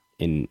not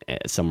in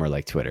somewhere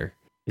like Twitter.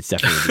 It's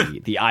definitely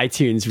the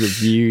iTunes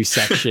review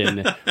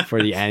section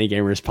for the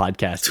Anigamers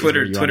podcast.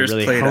 Twitter's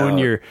really played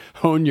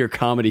hone your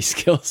comedy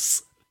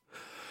skills.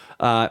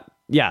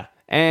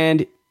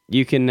 And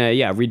you can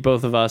read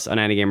both of us on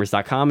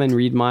Anigamers.com and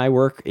read my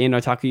work in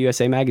Otaku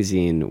USA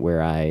magazine,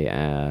 where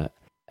I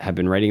have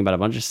been writing about a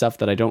bunch of stuff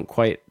that I don't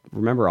quite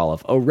remember all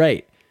of. Oh,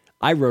 right.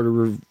 I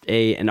wrote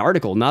an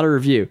article, not a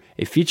review,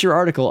 a feature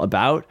article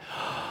about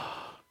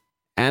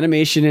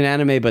animation and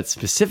anime, but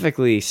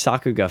specifically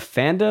Sakuga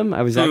fandom.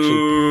 I was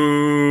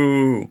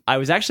actually I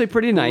was actually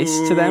pretty nice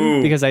to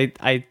them because I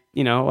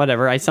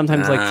whatever. I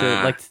sometimes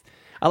I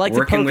like to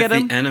working poke at with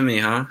them. the enemy,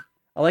 huh?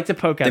 I like to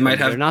poke at them.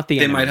 They're not the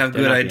enemy. They might have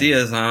They're good not the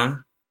ideas, huh?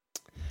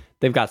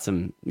 They've got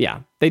some,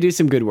 they do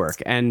some good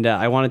work. And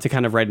I wanted to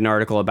kind of write an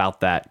article about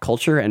that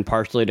culture and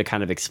partially to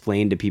kind of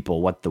explain to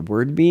people what the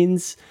word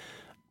means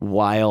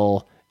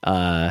while,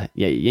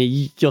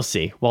 you'll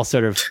see, while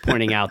sort of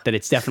pointing out that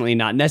it's definitely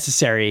not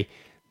necessary,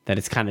 that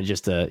it's kind of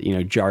just a,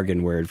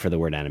 jargon word for the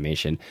word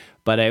animation.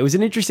 But it was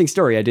an interesting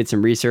story. I did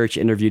some research,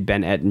 interviewed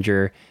Ben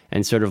Ettinger,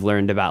 and sort of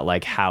learned about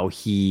like how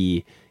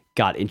he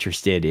got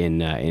interested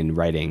in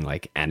writing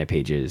like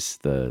Anipages,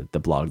 the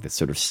blog that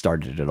sort of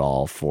started it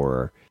all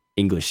for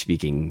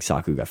English-speaking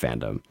Sakuga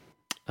fandom.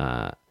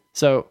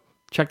 So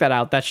check that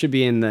out. That should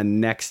be in the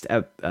next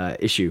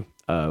issue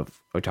of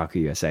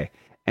Otaku USA.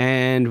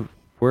 And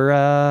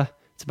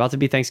it's about to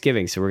be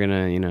Thanksgiving, so we're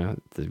gonna,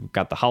 we've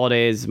got the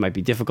holidays. It might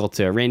be difficult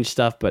to arrange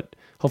stuff, but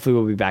hopefully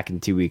we'll be back in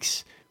 2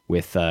 weeks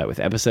with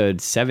episode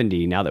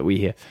 70. Now that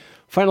we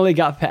finally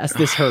got past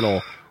this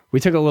hurdle, we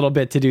took a little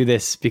bit to do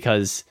this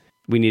because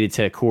we needed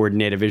to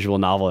coordinate a visual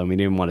novel, and we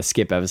didn't want to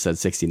skip episode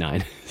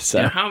 69.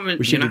 So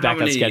we should be back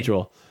on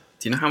schedule.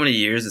 Do you know how many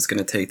years it's going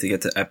to take to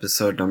get to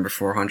episode number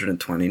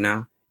 420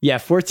 now? Yeah,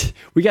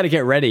 we got to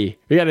get ready.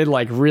 We got to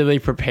like really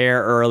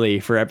prepare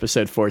early for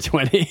episode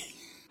 420. Are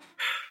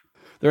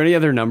there any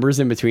other numbers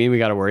in between we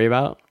got to worry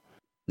about?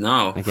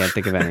 No. I can't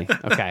think of any.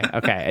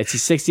 Okay. It's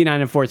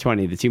 69 and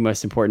 420, the two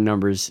most important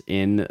numbers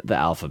in the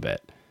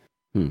alphabet.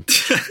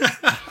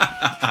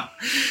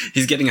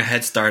 He's getting a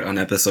head start on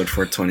episode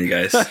 420,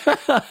 guys.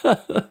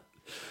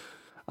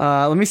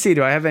 Let me see.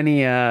 Do I have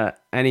any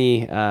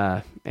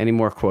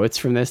more quotes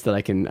from this that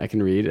I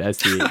can read as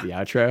the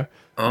outro?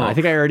 I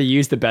think I already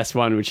used the best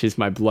one, which is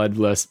my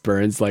bloodlust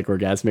burns like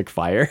orgasmic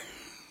fire.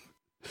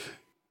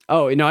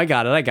 Oh, no, I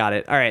got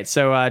it. All right.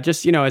 So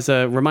just, as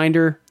a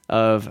reminder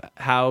of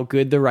how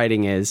good the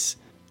writing is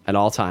at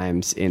all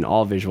times in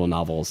all visual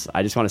novels,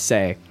 I just want to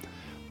say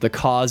the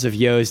cause of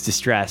Yo's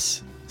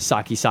distress,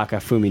 Sakisaka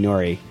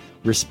Fuminori,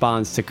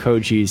 responds to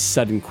Koji's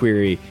sudden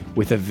query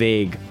with a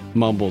vague,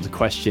 mumbled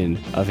question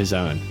of his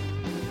own.